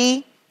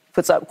MVP,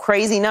 puts up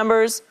crazy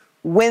numbers,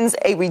 wins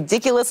a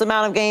ridiculous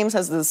amount of games,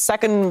 has the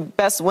second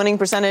best winning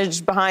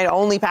percentage behind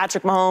only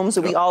Patrick Mahomes,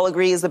 who we all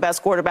agree is the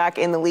best quarterback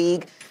in the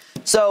league.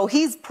 So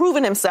he's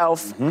proven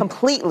himself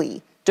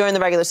completely during the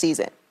regular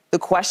season. The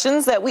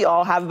questions that we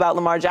all have about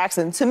Lamar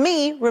Jackson, to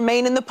me,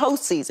 remain in the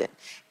postseason.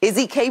 Is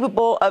he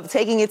capable of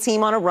taking a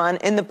team on a run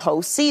in the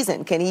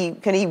postseason? Can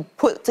he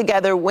put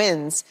together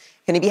wins?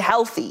 Can he be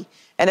healthy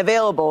and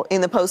available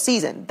in the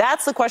postseason?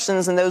 That's the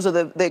questions, and those are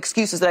the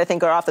excuses that I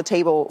think are off the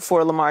table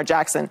for Lamar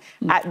Jackson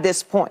at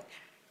this point.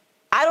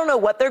 I don't know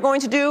what they're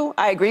going to do.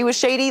 I agree with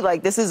Shady.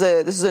 Like, this is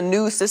a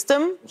new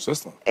system.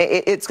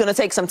 It's going to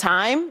take some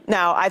time.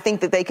 Now, I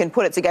think that they can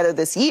put it together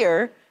this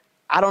year.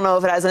 I don't know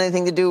if it has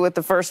anything to do with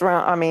the first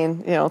round. I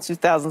mean,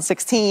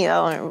 2016,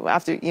 I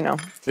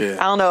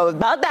don't know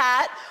about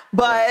that,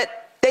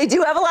 but they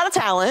do have a lot of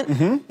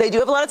talent. They do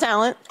have a lot of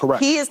talent.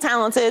 Correct. He is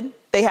talented.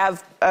 They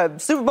have a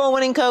Super Bowl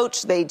winning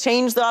coach. They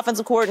changed the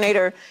offensive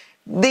coordinator.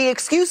 The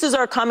excuses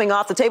are coming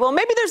off the table.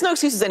 Maybe there's no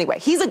excuses anyway.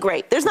 He's a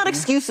great. There's not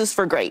excuses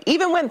for great.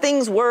 Even when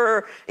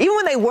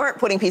they weren't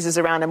putting pieces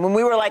around him, when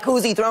we were like,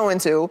 who's he throwing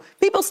to?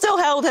 People still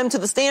held him to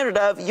the standard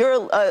of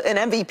you're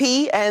an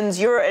MVP and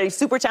you're a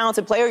super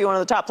talented player. You're one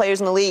of the top players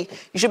in the league.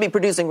 You should be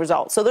producing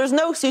results. So there's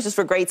no excuses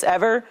for greats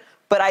ever.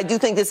 but I do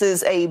think this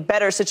is a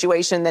better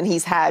situation than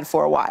he's had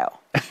for a while.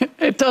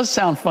 It does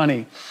sound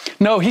funny.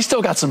 No, he's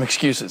still got some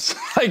excuses.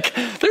 Like,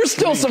 there's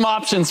still some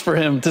options for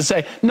him to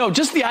say. No,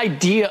 just the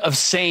idea of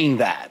saying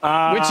that,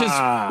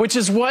 which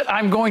is what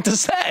I'm going to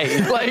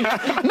say. Like,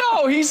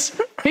 no, he's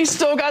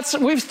still got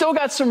some. We've still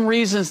got some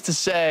reasons to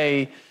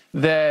say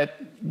that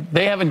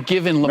they haven't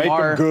given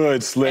Lamar. Make them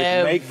good, Slick.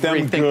 Everything.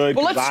 Make them good.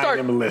 Well,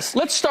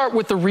 let's start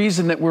with the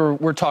reason that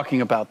we're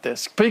talking about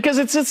this, because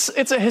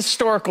it's a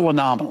historical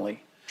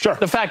anomaly. Sure.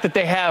 The fact that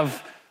they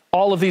have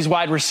all of these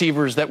wide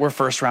receivers that were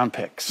first-round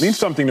picks. Means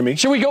something to me.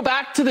 Should we go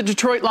back to the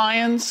Detroit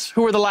Lions,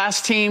 who were the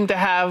last team to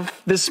have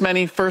this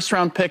many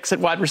first-round picks at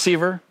wide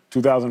receiver?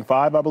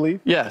 2005, I believe.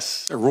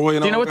 Yes. Roy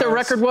and Do you know what their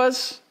record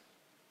was?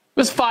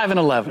 It was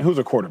 5-11. Who's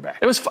a quarterback?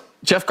 It was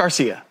Jeff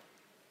Garcia.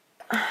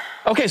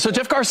 Okay, so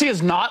Jeff Garcia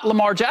is not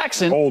Lamar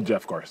Jackson. Old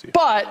Jeff Garcia.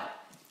 But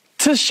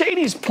to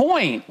Shady's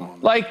point,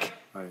 like,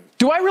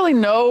 do I really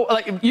know?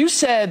 Like, you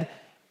said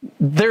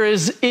there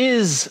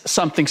is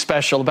something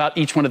special about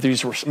each one of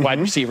these wide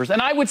receivers. And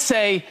I would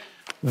say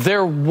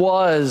there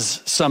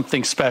was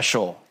something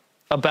special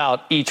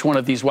about each one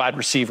of these wide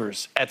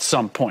receivers at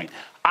some point.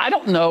 I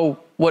don't know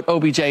what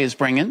OBJ is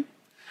bringing.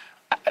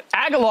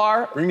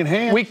 Aguilar, bringing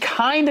hands. We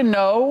kind of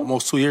know.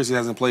 Almost 2 years he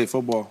hasn't played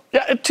football.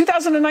 Yeah,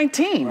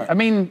 2019. Right. I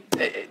mean,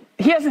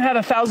 he hasn't had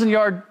a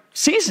 1,000-yard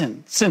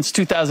season since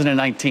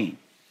 2019.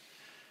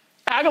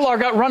 Aguilar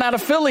got run out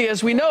of Philly,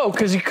 as we know,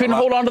 because he couldn't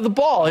hold on to the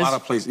ball. A lot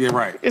of places. Yeah,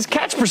 right. His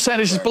catch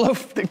percentage is below,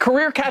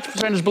 career catch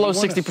percentage is below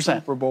 60%.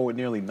 Super Bowl with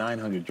nearly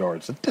 900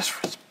 yards. A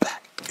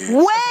disrespect.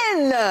 When?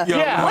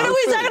 Yeah. What are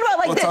we talking about?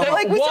 Like,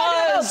 like we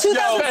talking about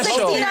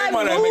 2016. I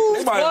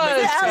moved to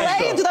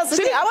LA in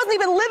 2016. I wasn't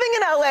even living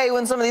in LA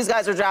when some of these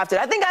guys were drafted.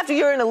 I think after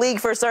you're in the league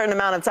for a certain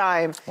amount of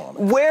time,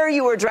 where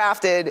you were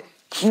drafted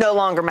no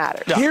longer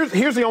matters. Yeah.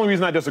 Here's the only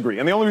reason I disagree.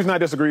 And the only reason I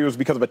disagree was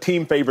because of a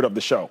team favorite of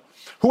the show.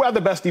 Who had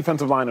the best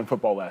defensive line in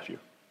football last year?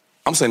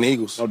 I'm saying the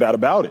Eagles. No doubt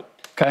about it.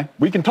 Okay.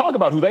 We can talk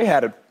about who they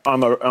had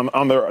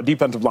on their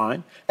defensive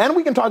line, and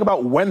we can talk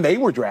about when they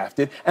were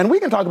drafted, and we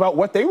can talk about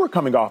what they were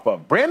coming off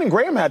of. Brandon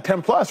Graham had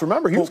 10+.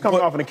 Remember, he was coming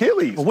off an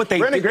Achilles. But what they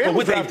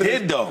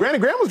did, though. Brandon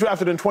Graham was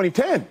drafted in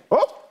 2010.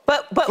 Oh.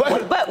 But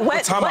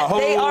what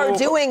they are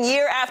doing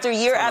year after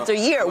year after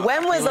year.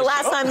 When was the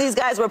last time these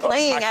guys were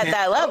playing at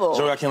that level?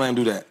 Joey, I can't let him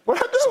do that. What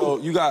I do? So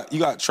you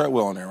got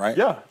Treadwell on there, right?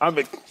 Yeah.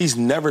 He's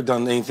never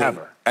done anything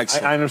ever.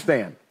 Excellent. I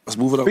understand. Let's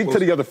move it up. Speak to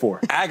the other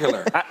four.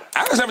 Aguilar.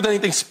 Aguilar's never done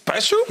anything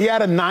special. He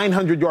had a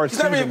 900-yard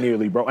season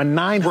nearly, bro. A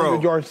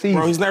 900-yard season.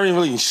 Bro, he's never even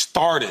really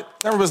started.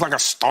 Never was like a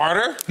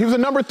starter. He was a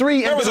number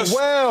 3 as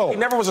well. He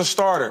never was a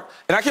starter.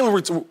 And I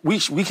can't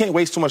we can't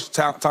waste too much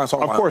time talking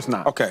about him. Of course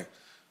not. Okay.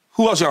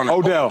 Who else y'all know?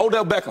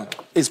 Odell Beckham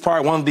is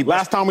probably one of the best.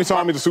 Last time we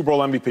saw him, he was the Super Bowl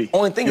MVP.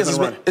 Only thing is,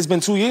 it's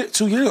been 2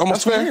 years,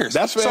 almost 2 years.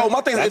 That's fair. So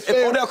my thing is, if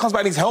Odell comes back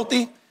and he's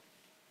healthy,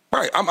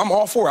 right, I'm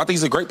all for it. I think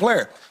he's a great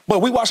player.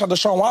 But we watched out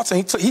Deshaun Watson.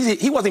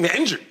 He wasn't even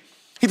injured.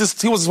 He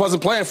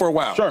wasn't playing for a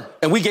while. Sure.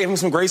 And we gave him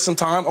some grace, some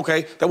time.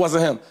 Okay, that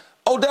wasn't him.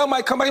 Odell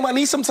might come back. He might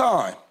need some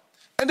time.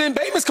 And then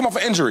Bateman's come off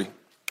an injury.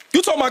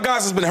 You talking about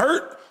guys that's been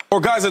hurt or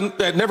guys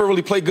that never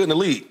really played good in the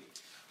league?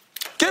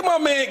 Give my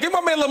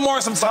man Lamar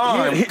some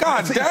time.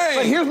 God dang.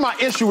 But here's my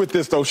issue with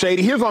this, though,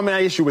 Shady. Here's my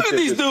issue with this. Look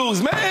at these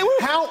dudes, man.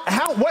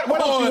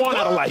 What else do you want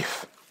out of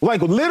life?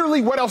 Like,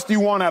 literally, what else do you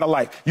want out of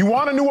life? You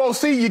want a new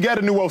OC, you get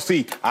a new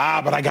OC.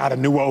 But I got a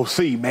new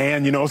OC,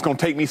 man. You know, it's going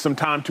to take me some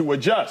time to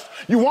adjust.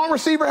 You want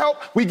receiver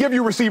help? We give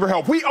you receiver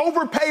help. We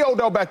overpay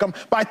Odell Beckham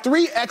by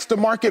 3x the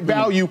market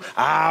value.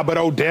 But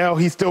Odell,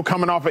 he's still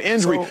coming off an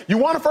injury. So, you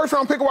want a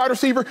first-round pick wide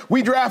receiver?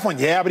 We draft one.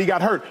 Yeah, but he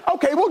got hurt.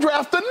 Okay, we'll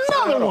draft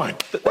another one.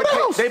 What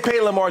else? They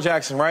paid Lamar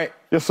Jackson, right?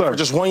 Yes, sir. For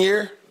just 1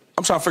 year?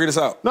 I'm trying to figure this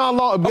out.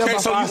 No, okay,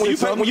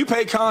 so when you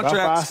pay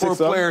contracts for a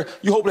player,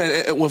 you hope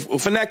that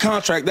within that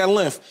contract, that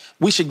length,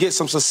 we should get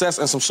some success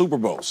and some Super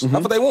Bowls. That's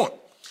what they want.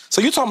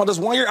 So you're talking about this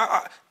 1 year?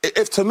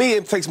 To me,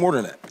 it takes more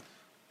than that.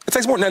 It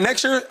takes more than that.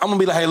 Next year, I'm going to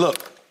be like, hey, look,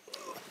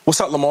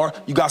 what's up, Lamar?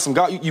 You got some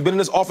guy. You've been in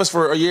this offense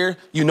for a year.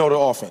 You know the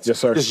offense. Yes,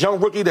 sir. This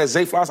young rookie, that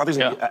Zay Flowers, I think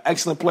is an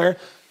excellent player.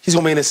 He's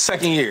going to be in his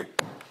second year.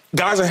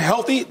 Guys are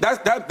healthy.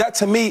 That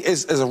to me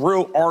is a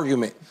real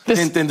argument.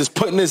 Than just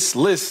putting this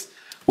list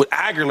with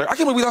Aguilar. I can't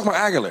believe we talking about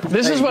Aguilar.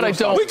 This is what I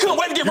don't. We couldn't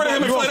wait to get rid of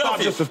him in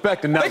Philadelphia. Stop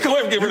disrespecting now. They couldn't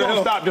wait to get rid of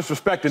him. Stop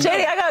disrespecting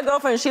Shady, I got a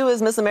girlfriend. She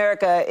was Miss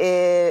America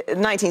in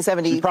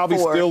 1974. She probably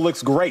still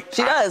looks great.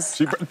 She does.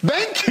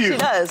 Thank you. She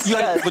does.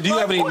 But do you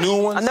have any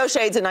new ones? No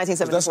shades in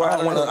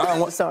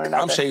 1974.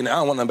 I'm shading. I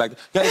don't want them back. You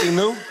got anything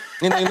new?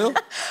 Anything new?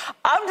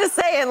 I'm just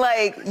saying,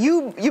 like,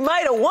 you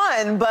might have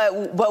won,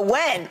 but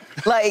when?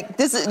 Like,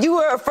 you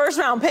were a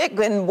first-round pick,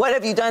 and what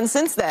have you done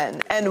since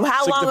then? And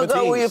how long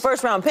ago were you a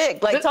first-round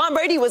pick? Like, Tom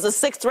Brady was a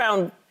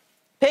 6th-round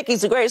pick.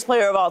 He's the greatest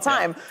player of all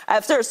time. Yeah.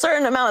 After a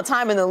certain amount of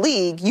time in the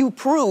league, you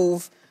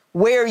prove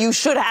where you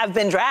should have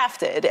been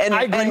drafted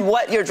and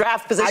what your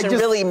draft position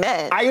really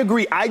meant. I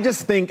agree. I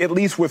just think, at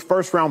least with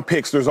first-round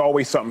picks, there's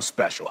always something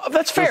special.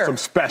 That's fair. There's some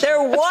special.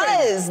 There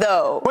was,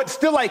 though. But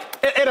still, like,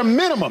 at a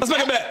minimum. Let's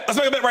make a bet. Let's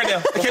make a bet right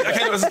now. I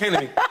can't to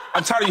me.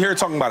 I'm tired of you here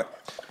talking about it.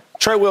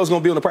 Treadwell's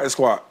going to be on the practice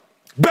squad.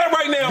 Bet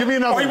right now. Give me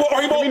another. Give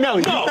me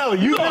Nelly. No.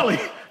 Use Nelly.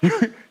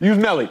 Use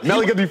Nelly.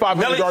 Nelly gets you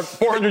 500 yards,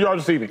 400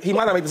 yards receiving. He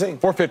might not make the team.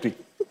 450.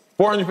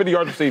 450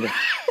 yards receiving.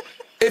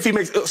 If he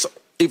makes,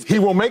 if he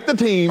will make the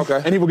team,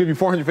 okay, and he will give you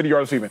 450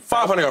 yards receiving.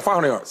 500 yards.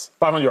 500 yards.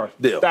 500 yards.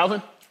 Deal.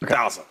 1,000.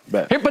 1,000.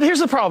 Bet. But here's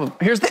the problem.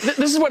 This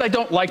is what I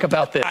don't like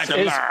about this.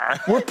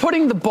 We're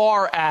putting the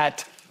bar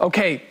at,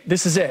 okay,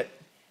 this is it.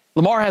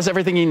 Lamar has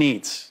everything he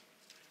needs.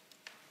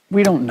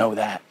 We don't know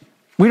that.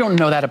 We don't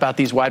know that about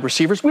these wide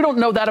receivers. We don't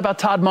know that about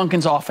Todd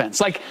Monken's offense.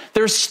 Like,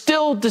 there's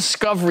still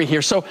discovery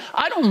here. So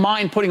I don't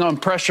mind putting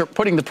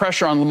the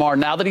pressure on Lamar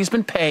now that he's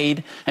been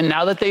paid and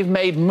now that they've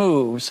made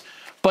moves.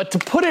 But to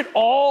put it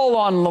all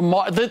on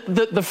Lamar,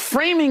 the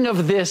framing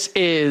of this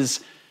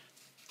is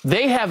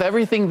they have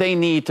everything they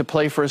need to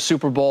play for a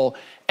Super Bowl,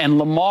 and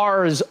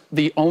Lamar is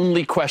the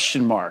only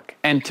question mark.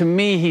 And to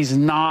me, he's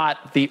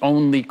not the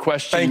only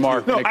question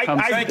mark when it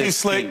comes to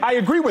this team. I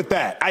agree with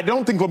that. I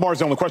don't think Lamar's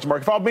the only question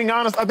mark. If I'm being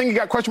honest, I think he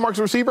got question marks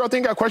at receiver. I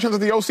think he got questions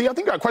at the OC. I think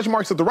he got question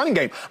marks at the running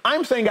game.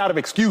 I'm saying out of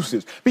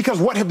excuses, because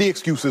what have the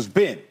excuses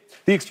been?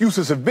 The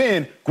excuses have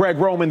been Greg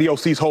Roman, the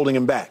OC's holding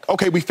him back.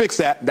 Okay, we fixed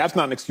that. That's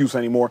not an excuse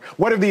anymore.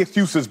 What have the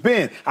excuses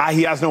been?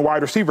 He has no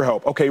wide receiver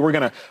help. Okay, we're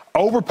going to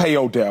overpay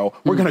Odell.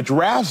 We're going to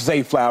draft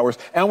Zay Flowers,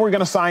 and we're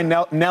going to sign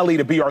Nelly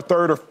to be our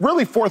third or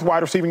really fourth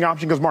wide receiving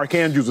option because Mark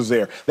Andrews is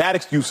there. That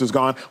excuse is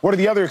gone. What are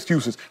the other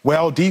excuses?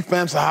 Well,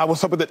 defense,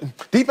 what's up with it?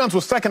 Defense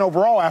was second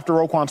overall after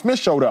Roquan Smith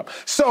showed up.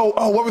 So,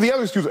 what were the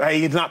other excuses?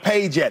 Hey, he's not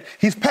paid yet.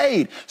 He's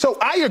paid. So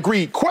I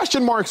agree.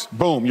 Question marks,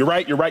 boom. You're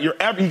right. You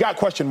got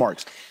question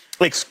marks.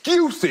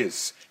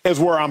 Excuses is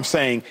where I'm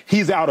saying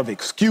he's out of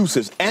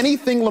excuses.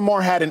 Anything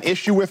Lamar had an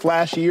issue with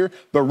last year,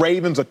 the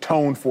Ravens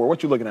atoned for.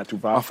 What you looking at,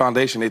 Tupac? My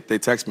foundation, they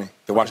text me.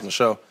 They're watching the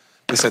show.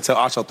 They said, tell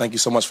Acho, thank you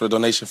so much for the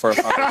donation for our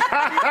foundation.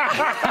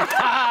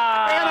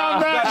 And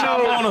on that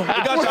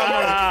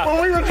note,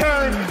 when we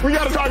return, we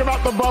got to talk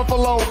about the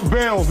Buffalo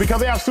Bills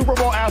because they have Super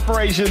Bowl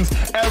aspirations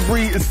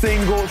every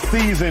single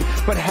season.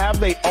 But have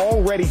they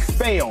already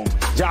failed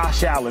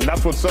Josh Allen?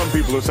 That's what some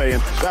people are saying.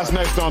 That's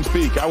next on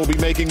Speak. I will be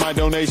making my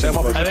donation.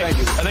 I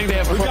think they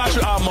have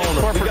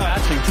corporate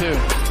matching, too.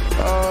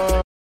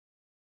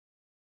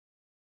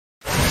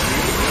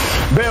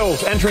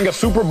 Bills entering a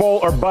Super Bowl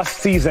or bust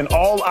season.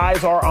 All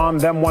eyes are on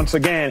them once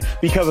again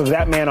because of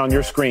that man on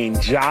your screen,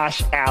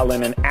 Josh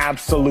Allen, an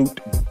absolute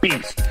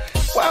beast.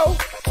 Well,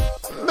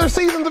 their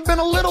seasons have been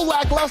a little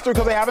lackluster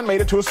because they haven't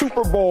made it to a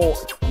Super Bowl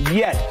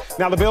yet.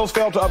 Now, the Bills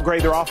failed to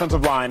upgrade their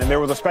offensive line, and there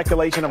was a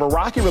speculation of a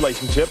rocky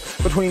relationship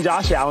between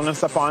Josh Allen and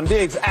Stephon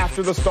Diggs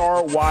after the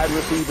star wide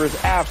receiver's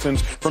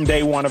absence from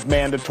day one of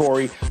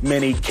mandatory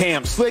mini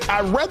camp. Slick,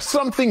 I read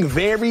something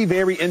very,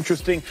 very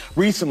interesting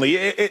recently.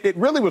 It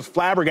really was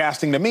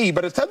flabbergasting to me,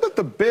 but it said that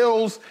the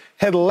Bills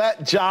had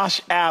let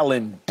Josh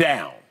Allen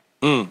down.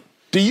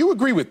 Do you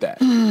agree with that?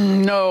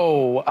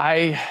 No,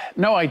 I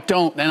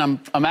don't, and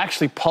I'm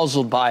actually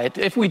puzzled by it.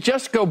 If we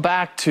just go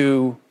back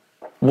to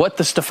what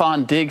the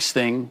Stephon Diggs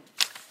thing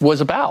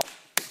was about,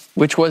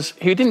 which was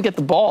he didn't get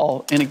the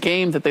ball in a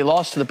game that they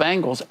lost to the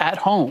Bengals at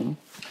home,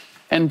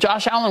 and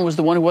Josh Allen was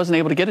the one who wasn't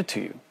able to get it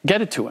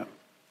to him.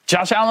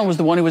 Josh Allen was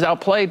the one who was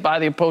outplayed by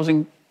the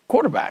opposing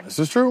quarterback. This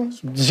is true.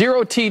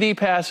 0 TD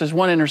passes,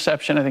 1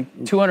 interception, I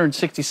think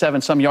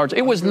 267 some yards.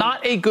 It was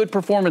not a good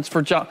performance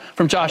from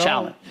Josh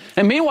Allen.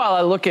 And meanwhile,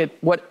 I look at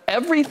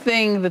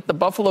everything that the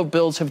Buffalo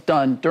Bills have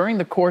done during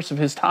the course of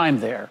his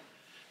time there,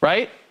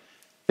 right?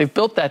 They've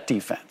built that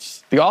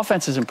defense. The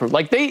offense has improved.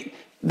 Like they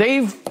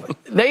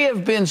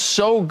have been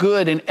so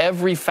good in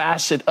every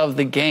facet of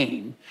the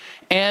game.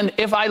 And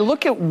if I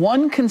look at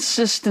one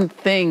consistent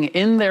thing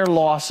in their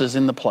losses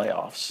in the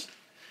playoffs,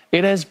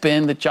 it has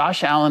been that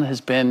Josh Allen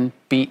has been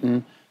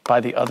beaten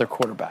by the other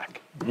quarterback.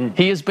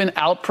 He has been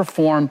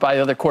outperformed by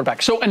the other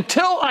quarterback. So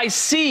until I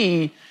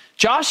see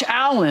Josh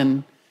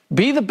Allen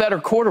be the better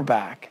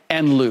quarterback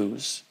and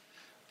lose,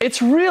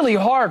 it's really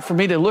hard for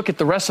me to look at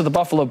the rest of the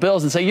Buffalo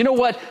Bills and say, you know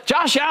what,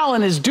 Josh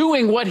Allen is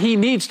doing what he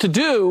needs to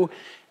do,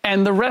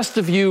 and the rest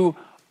of you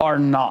are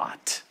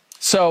not.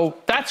 So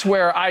that's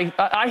where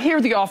I hear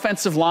the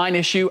offensive line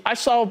issue. I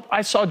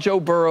saw Joe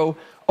Burrow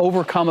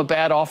overcome a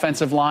bad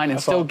offensive line and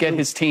still get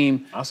his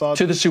team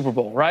to the Super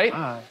Bowl,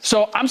 right?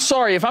 So I'm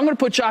sorry, if I'm going to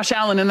put Josh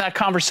Allen in that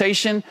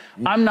conversation,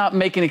 I'm not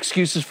making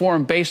excuses for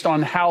him based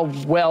on how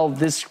well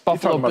this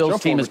Buffalo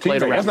Bills team has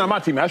played around. That's not my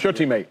teammate. That's your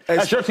teammate.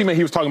 That's your teammate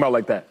he was talking about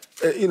like that.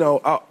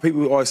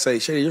 People always say,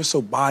 Shady, you're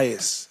so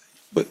biased.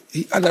 But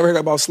I never heard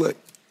about Slick.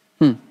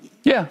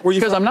 Yeah,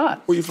 because I'm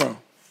not. Where you from?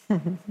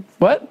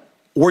 What?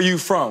 Where you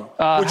from?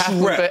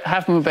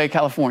 Half Moon Bay,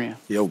 California.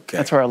 Yeah, okay.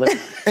 That's where I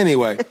live.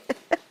 Anyway.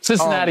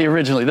 Cincinnati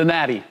originally, the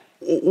Natty.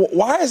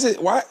 Why is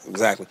it not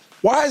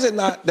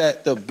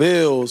that the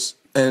Bills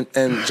and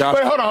Josh...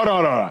 Wait, hold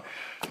on.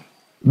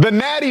 The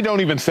Natty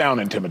don't even sound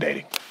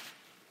intimidating.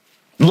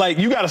 Like,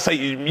 you got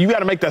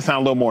to make that sound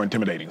a little more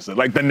intimidating. So,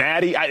 like, the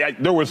Natty,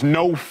 there was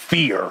no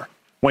fear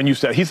when you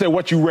said, he said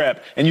what you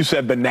rep, and you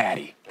said the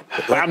Natty.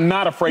 I'm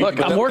not afraid.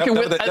 Look, I'm working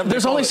with,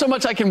 there's only so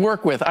much I can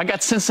work with. I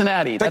got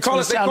Cincinnati. That's what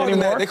it sound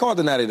anymore. They call it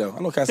the Natty, though. I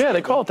know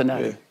they call it the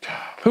Natty.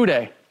 Yeah. Who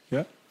day?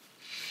 Yeah.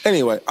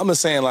 Anyway, I'm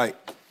just saying, like,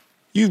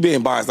 you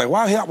being biased. Like,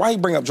 why you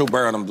bring up Joe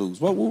Burrow and them dudes?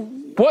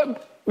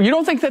 What? You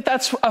don't think that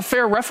that's a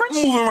fair reference?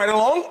 Moving right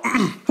along.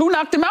 Who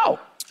knocked him out?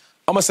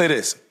 I'm going to say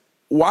this.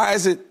 Why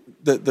is it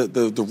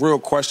the real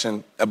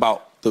question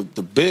about the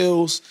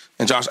Bills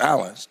and Josh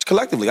Allen?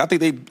 Collectively, I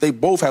think they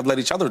both have let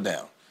each other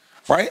down,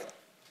 right?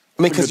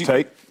 I mean, because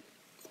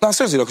no,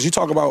 seriously, though, because you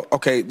talk about,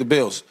 okay, the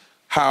Bills,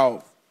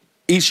 how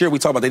each year we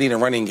talk about they need a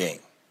running game.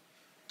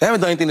 They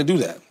haven't done anything to do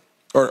that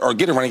or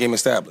get a running game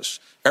established.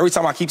 Every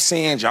time I keep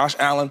seeing Josh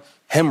Allen,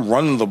 him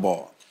running the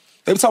ball,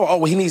 they talk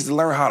about, he needs to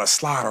learn how to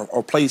slide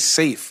or play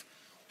safe.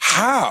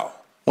 How?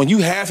 When you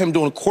have him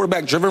doing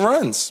quarterback-driven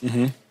runs.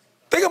 Mm-hmm.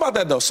 Think about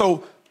that, though.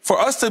 So for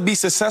us to be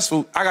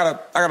successful, I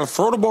gotta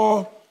throw the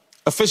ball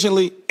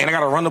efficiently and I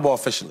gotta run the ball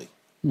efficiently.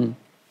 Mm.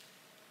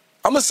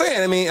 I'm just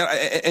saying, I mean,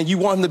 and you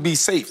want him to be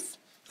safe.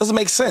 Doesn't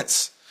make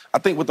sense. I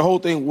think with the whole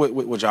thing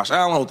with Josh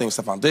Allen, the whole thing with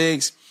Stephon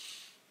Diggs,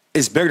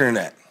 it's bigger than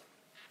that.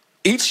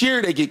 Each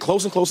year they get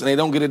close and close and they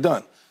don't get it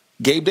done.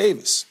 Gabe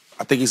Davis,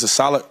 I think he's a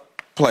solid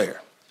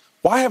player.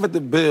 Why haven't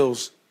the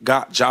Bills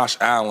got Josh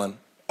Allen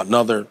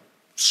another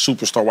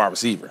superstar wide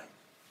receiver?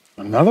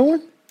 Another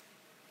one?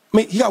 I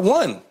mean, he got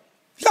one.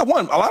 He got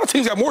one. A lot of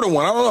teams got more than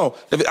one. I don't know.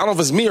 I don't know if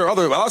it's me or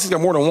other, but a lot of teams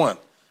got more than one,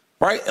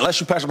 right? Unless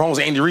you Patrick Mahomes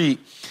and Andy Reid.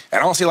 And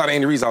I don't see a lot of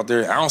Andy Reids out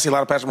there. I don't see a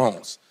lot of Patrick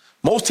Mahomes.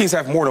 Most teams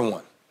have more than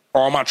one.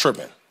 Or am I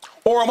tripping?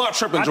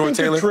 Jordan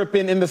Taylor? You're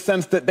tripping in the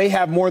sense that they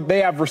have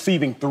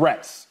receiving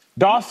threats.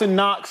 Dawson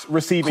Knox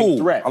receiving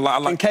threat.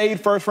 Kincaid,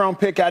 first-round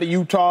pick out of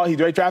Utah.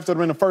 They drafted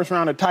him in the first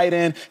round at tight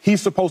end.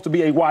 He's supposed to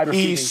be a wide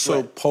receiving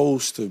threat.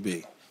 Supposed to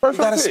be. We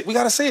got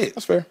to see it.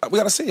 That's fair. We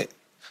got to see it.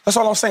 That's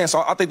all I'm saying.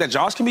 So I think that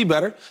Josh can be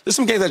better. There's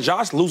some games that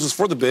Josh loses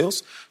for the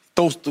Bills.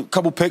 Those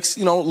couple picks,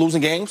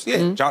 losing games.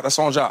 Yeah, Josh, that's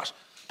on Josh.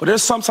 But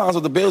there's sometimes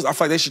with the Bills, I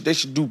feel like they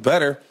should do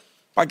better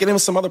by getting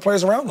some other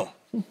players around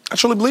them. I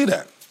truly believe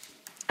that.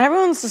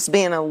 Everyone's just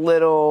being a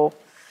little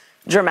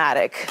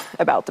dramatic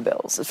about the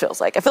Bills, it feels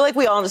like. I feel like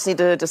we all just need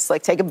to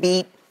take a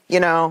beat,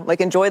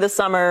 enjoy the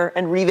summer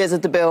and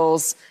revisit the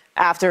Bills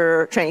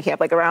after training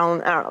camp,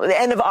 around, I don't know, the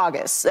end of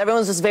August.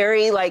 Everyone's just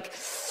very,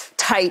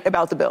 tight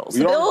about the Bills.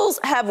 The Bills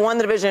have won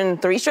the division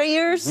 3 straight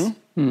years.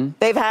 Mm-hmm.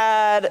 They've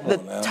had the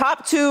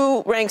top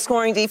 2 ranked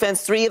scoring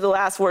defense 3 of the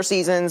last 4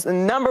 seasons, the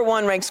number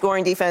 1 ranked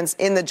scoring defense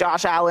in the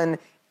Josh Allen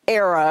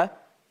era.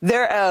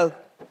 They're a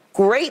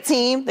great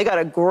team. They got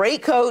a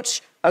great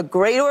coach, a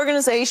great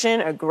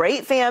organization, a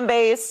great fan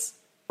base.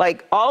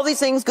 All these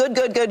things, good,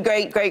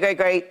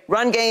 great.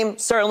 Run game,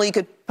 certainly you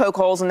could poke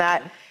holes in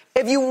that.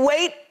 If you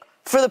wait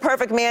for the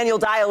perfect man, you'll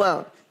die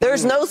alone.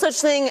 There's no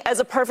such thing as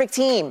a perfect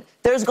team.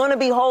 There's going to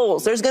be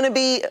holes. There's going to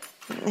be...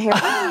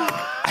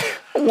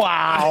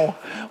 Wow.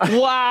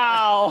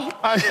 Well,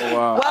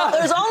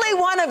 there's only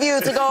one of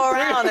you to go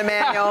around,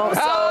 Emmanuel.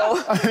 How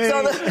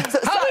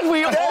did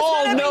we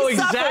all know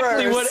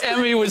exactly what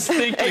Emmy was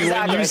thinking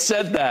when you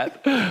said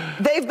that?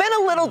 They've been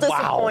a little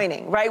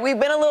disappointing, right? We've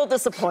been a little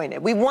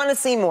disappointed. We want to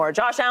see more.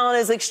 Josh Allen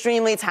is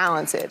extremely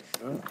talented.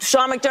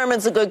 Sean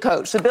McDermott's a good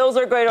coach. The Bills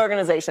are a great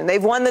organization.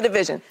 They've won the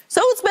division.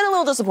 So it's been a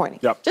little disappointing.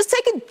 Yep. Just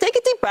take a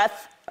deep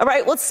breath. All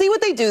right, let's see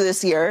what they do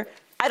this year.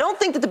 I don't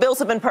think that the Bills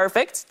have been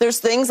perfect. There's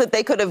things that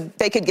they could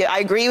get. I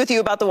agree with you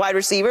about the wide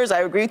receivers. I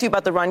agree with you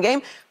about the run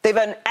game. They've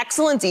had an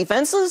excellent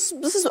defense. This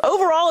is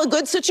overall a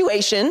good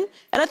situation.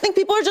 And I think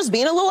people are just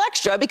being a little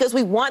extra because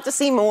we want to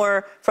see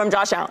more from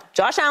Josh Allen.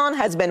 Josh Allen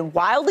has been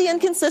wildly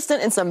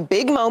inconsistent in some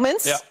big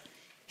moments. Yeah.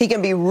 He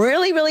can be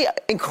really, really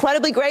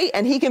incredibly great,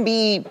 and he can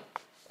be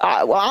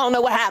I don't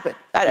know what happened.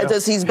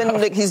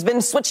 He's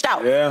been switched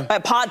out by a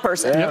pod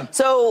person. Yeah.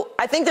 So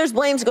I think there's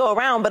blame to go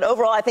around, but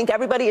overall I think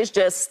everybody is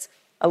just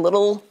a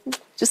little,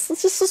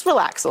 just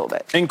relax a little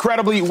bit.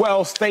 Incredibly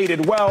well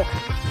stated. Well,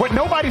 what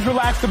nobody's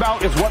relaxed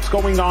about is what's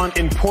going on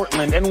in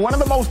Portland. And one of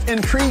the most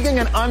intriguing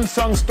and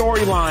unsung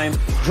storylines,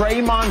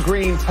 Draymond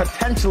Green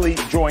potentially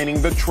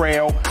joining the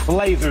Trail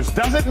Blazers.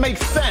 Does it make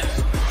sense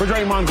for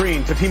Draymond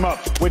Green to team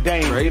up with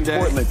Dame in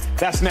Portland?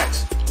 That's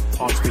next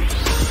on Speed.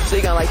 So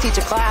you're going to teach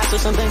a class or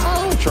something?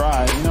 I'll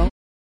try,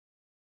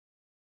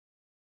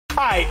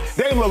 All right,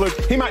 Dame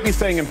Lillard, he might be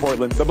staying in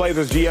Portland. The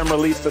Blazers GM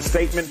released a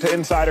statement to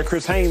insider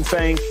Chris Haynes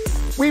saying,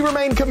 "We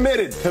remain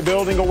committed to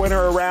building a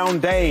winner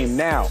around Dame."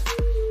 Now,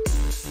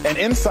 an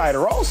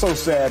insider also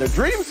said a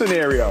dream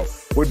scenario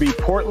would be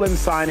Portland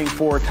signing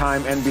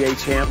 4-time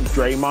NBA champ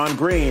Draymond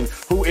Green,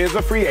 who is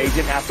a free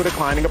agent after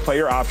declining a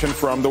player option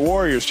from the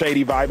Warriors.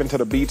 Shady vibing to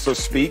the beat, so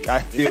speak.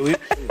 I feel it.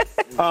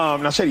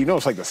 Now, Shady,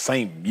 it's like the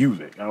same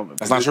music. I don't know.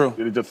 That's not true.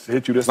 Did it just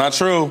hit you this time? Not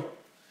true.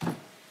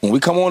 When we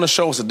come on the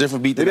show, it's a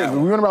different beat than that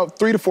one. We went about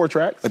 3 to 4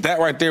 tracks. But that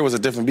right there was a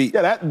different beat.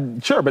 Yeah,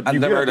 sure, but I've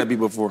never heard that beat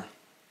before.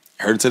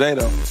 Heard it today,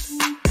 though.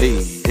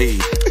 Hey.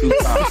 We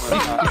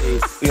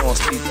gonna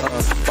speak.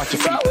 Watch your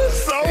feet. That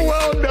was so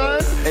well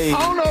done. I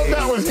don't know if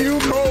that was you,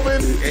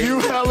 Coleman, you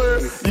Heller,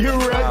 you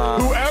Red,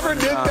 whoever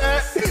did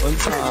that.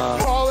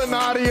 Paul and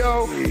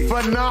audio,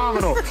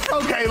 phenomenal.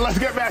 Okay, let's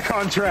get back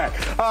on track.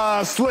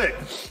 Slick,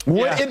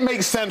 would it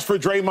make sense for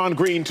Draymond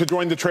Green to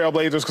join the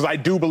Trailblazers? Because I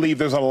do believe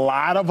there's a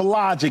lot of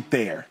logic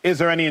there. Is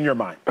there any in your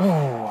mind?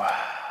 Oh,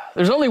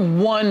 There's only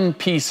one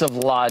piece of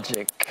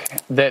logic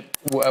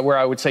where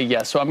I would say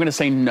yes. So I'm going to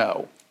say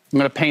no. I'm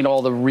going to paint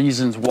all the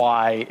reasons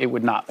why it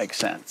would not make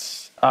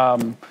sense.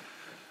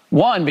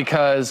 One,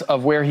 because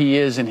of where he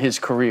is in his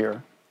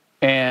career,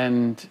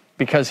 and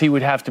because he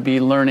would have to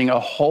be learning a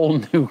whole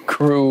new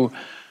crew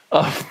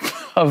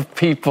of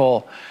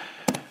people.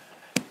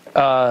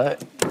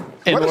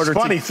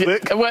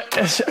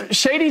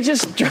 Shady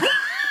just...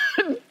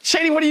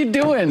 Shady, what are you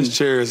doing? This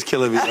chair is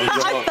killing me. I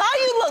thought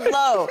you looked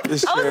low. I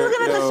was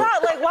looking at the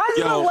shot like, why is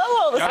it low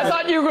all of a sudden? I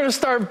thought you were going to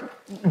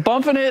start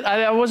bumping it.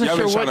 I wasn't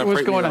sure what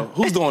was going on.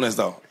 Who's doing this,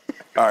 though?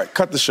 All right,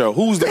 cut the show.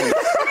 Who's doing this?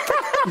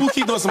 Who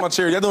keep doing this in my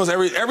chair? Y'all doing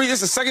this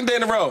it's the second day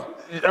in a row.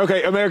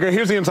 Okay, America,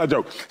 here's the inside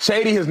joke.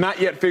 Shady has not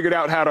yet figured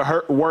out how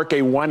to work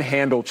a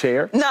one-handle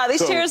chair. No,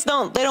 these chairs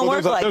don't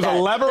work like that. There's a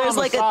lever on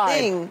the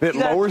side that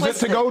lowers it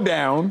to go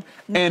down,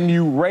 and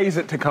you raise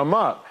it to come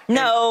up.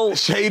 No.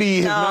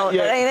 Shady has not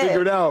yet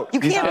figured out. You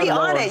can't be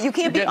on it. You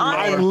can't be on it.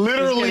 I'm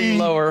literally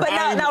lower. But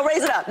now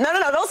raise it up. No,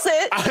 don't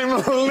sit.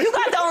 You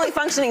got the only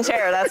functioning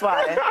chair, that's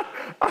why.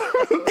 All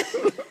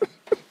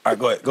right,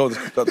 go ahead. Go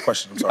to the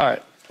question. I'm sorry. All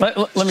right.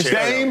 Let me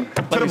Dame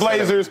to the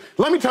Blazers.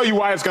 Let me tell you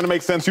why it's going to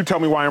make sense. You tell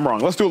me why I'm wrong.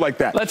 Let's do it like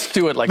that. Let's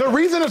do it like that. The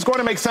reason it's going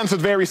to make sense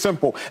is very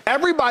simple.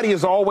 Everybody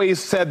has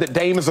always said that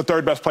Dame is the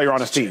third best player on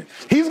his team.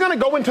 He's going to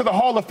go into the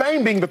Hall of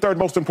Fame being the third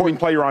most important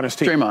player on his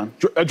team.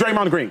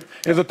 Draymond Green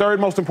is the third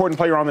most important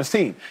player on this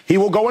team. He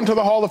will go into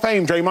the Hall of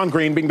Fame, Draymond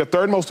Green, being the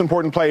third most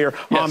important player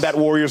on that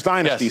Warriors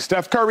dynasty. Yes.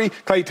 Steph Curry,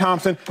 Klay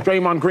Thompson,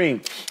 Draymond Green.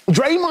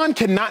 Draymond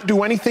cannot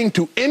do anything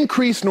to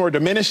increase nor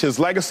diminish his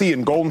legacy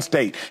in Golden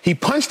State. He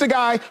punched a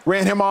guy,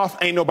 ran him off,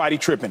 ain't nobody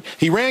tripping.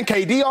 He ran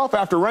KD off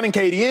after running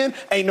KD in,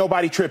 ain't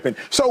nobody tripping.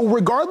 So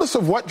regardless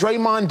of what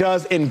Draymond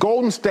does in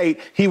Golden State,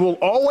 he will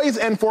always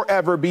and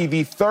forever be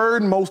the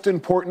third most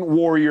important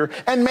Warrior,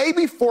 and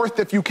maybe fourth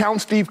if you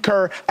count Steve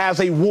Kerr as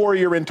a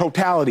Warrior in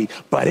totality.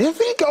 But if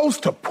he goes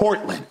to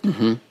Portland,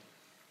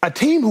 a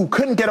team who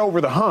couldn't get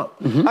over the hump,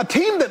 a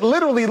team that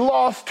literally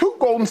lost to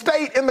Golden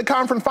State in the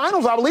conference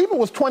finals, I believe it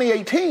was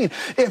 2018.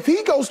 If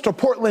he goes to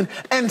Portland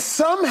and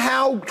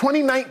somehow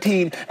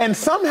 2019 and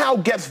somehow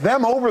gets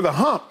them over the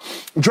hump,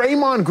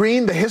 Draymond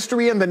Green, the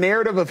history and the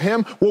narrative of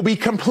him will be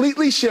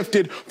completely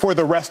shifted for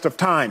the rest of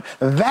time.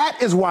 That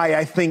is why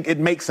I think it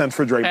makes sense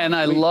for Draymond. And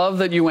I love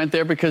that you went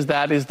there, because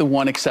that is the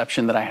one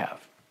exception that I have,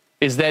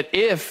 is that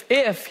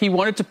if he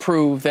wanted to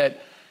prove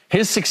that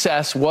his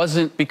success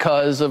wasn't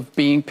because of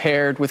being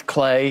paired with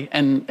Klay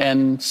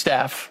and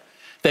Steph,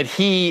 that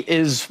he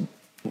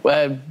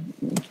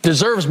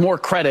deserves more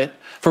credit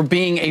for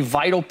being a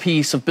vital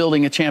piece of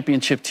building a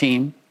championship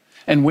team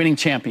and winning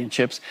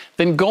championships,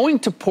 then going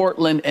to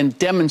Portland and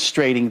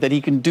demonstrating that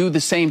he can do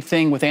the same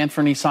thing with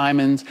Anthony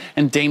Simons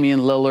and Damian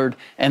Lillard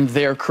and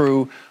their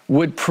crew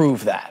would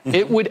prove that.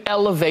 It would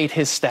elevate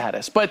his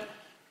status. But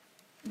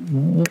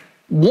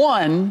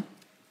one,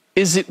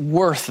 is it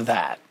worth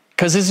that?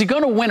 Because is he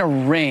going to win a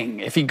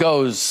ring if he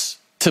goes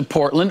to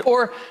Portland?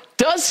 Or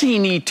does he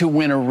need to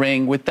win a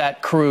ring with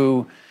that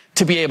crew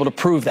to be able to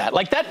prove that?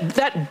 Like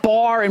that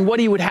bar and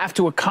what he would have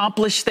to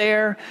accomplish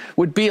there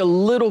would be a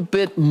little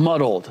bit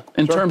muddled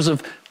in terms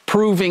of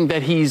proving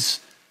that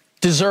he's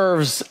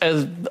deserves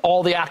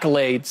all the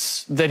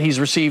accolades that he's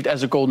received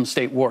as a Golden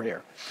State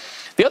Warrior.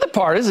 The other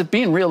part is that,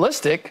 being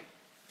realistic,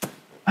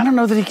 I don't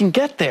know that he can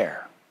get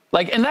there.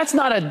 And that's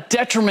not a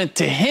detriment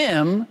to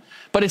him,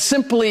 but it's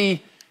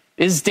simply...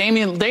 Is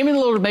Damian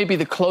Lillard may be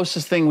the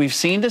closest thing we've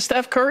seen to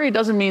Steph Curry? It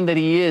doesn't mean that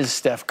he is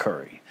Steph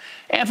Curry.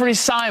 Anthony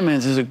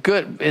Simons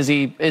is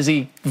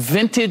he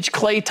vintage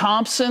Klay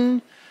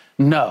Thompson?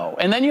 No.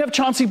 And then you have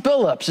Chauncey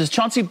Billups. Is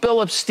Chauncey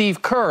Billups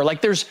Steve Kerr?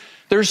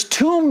 There's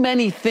too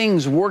many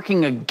things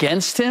working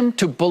against him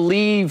to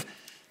believe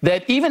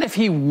that even if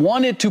he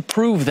wanted to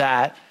prove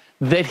that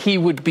he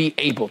would be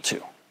able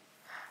to.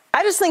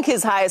 I just think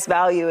his highest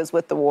value is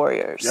with the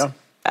Warriors. Yeah.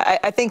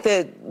 I think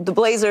that the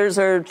Blazers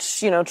are,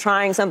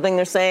 trying something.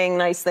 They're saying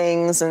nice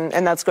things, and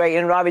that's great.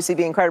 And it would obviously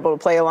be incredible to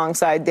play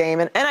alongside Dame.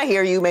 And I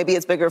hear you. Maybe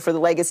it's bigger for the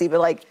legacy,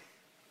 but,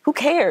 who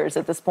cares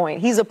at this point?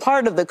 He's a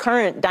part of the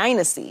current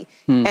dynasty.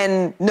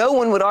 And no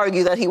one would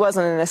argue that he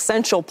wasn't an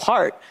essential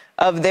part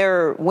of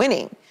their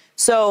winning.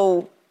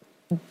 So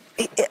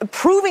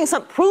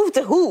prove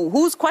to who?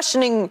 Who's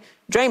questioning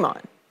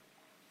Draymond?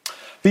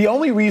 The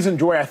only reason,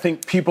 Joy, I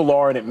think people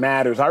are, and it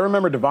matters, I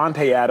remember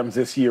Devontae Adams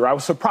this year. I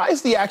was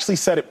surprised he actually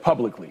said it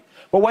publicly.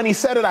 But when he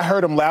said it, I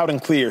heard him loud and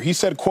clear. He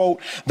said, quote,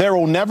 "There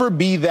will never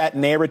be that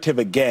narrative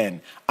again.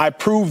 I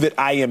prove that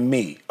I am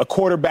me. A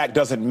quarterback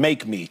doesn't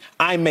make me.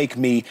 I make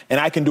me, and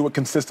I can do it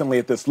consistently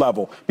at this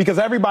level." Because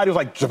everybody was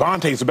like,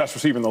 Devontae's the best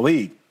receiver in the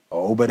league.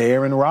 Oh, but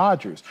Aaron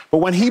Rodgers. But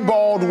when he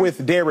balled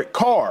with Derek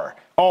Carr,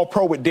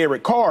 All-Pro with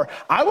Derek Carr,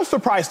 I was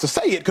surprised to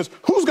say it, because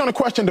who's going to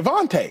question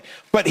Devontae?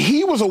 But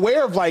he was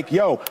aware of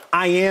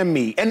I am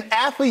me. And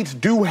athletes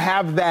do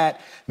have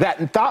that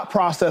thought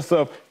process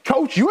of,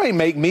 Coach, you ain't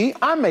make me,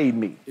 I made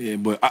me. Yeah,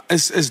 but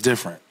it's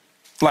different.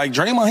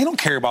 Draymond, he don't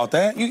care about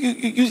that.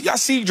 I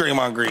see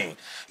Draymond Green.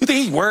 You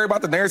think he's worried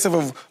about the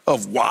narrative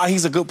of why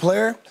he's a good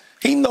player?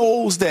 He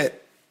knows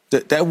that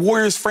that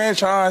Warriors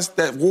franchise,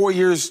 that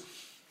Warriors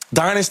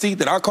dynasty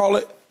that I call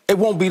it, it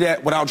won't be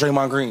that without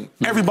Draymond Green.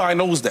 Everybody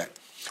knows that.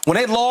 When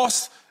they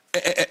lost to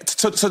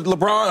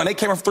LeBron and they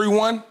came up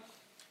 3-1,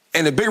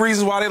 and the big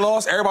reasons why they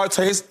lost, everybody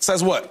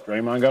says what?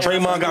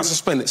 Draymond got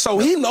suspended. So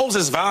he knows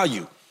his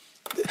value.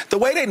 The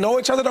way they know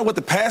each other, though, with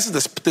the passes,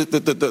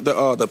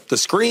 the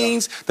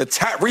screens, the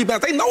tap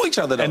rebounds, they know each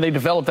other, though. And they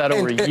developed that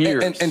over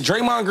years. And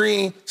Draymond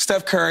Green,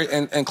 Steph Curry,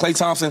 and Klay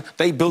Thompson,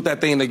 they built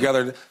that thing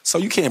together, so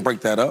you can't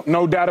break that up.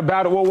 No doubt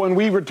about it. Well, when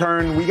we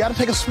return, we got to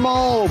take a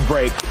small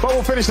break. But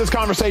we'll finish this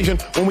conversation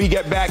when we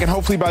get back, and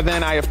hopefully by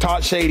then I have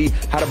taught Shady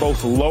how to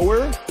both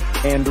lower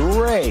and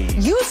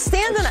raise. You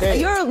stand in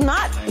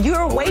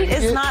your weight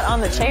is not on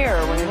the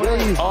chair when you're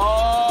doing it.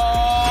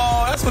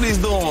 Oh, that's what he's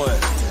doing.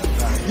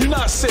 You're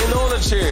not sitting on a chair.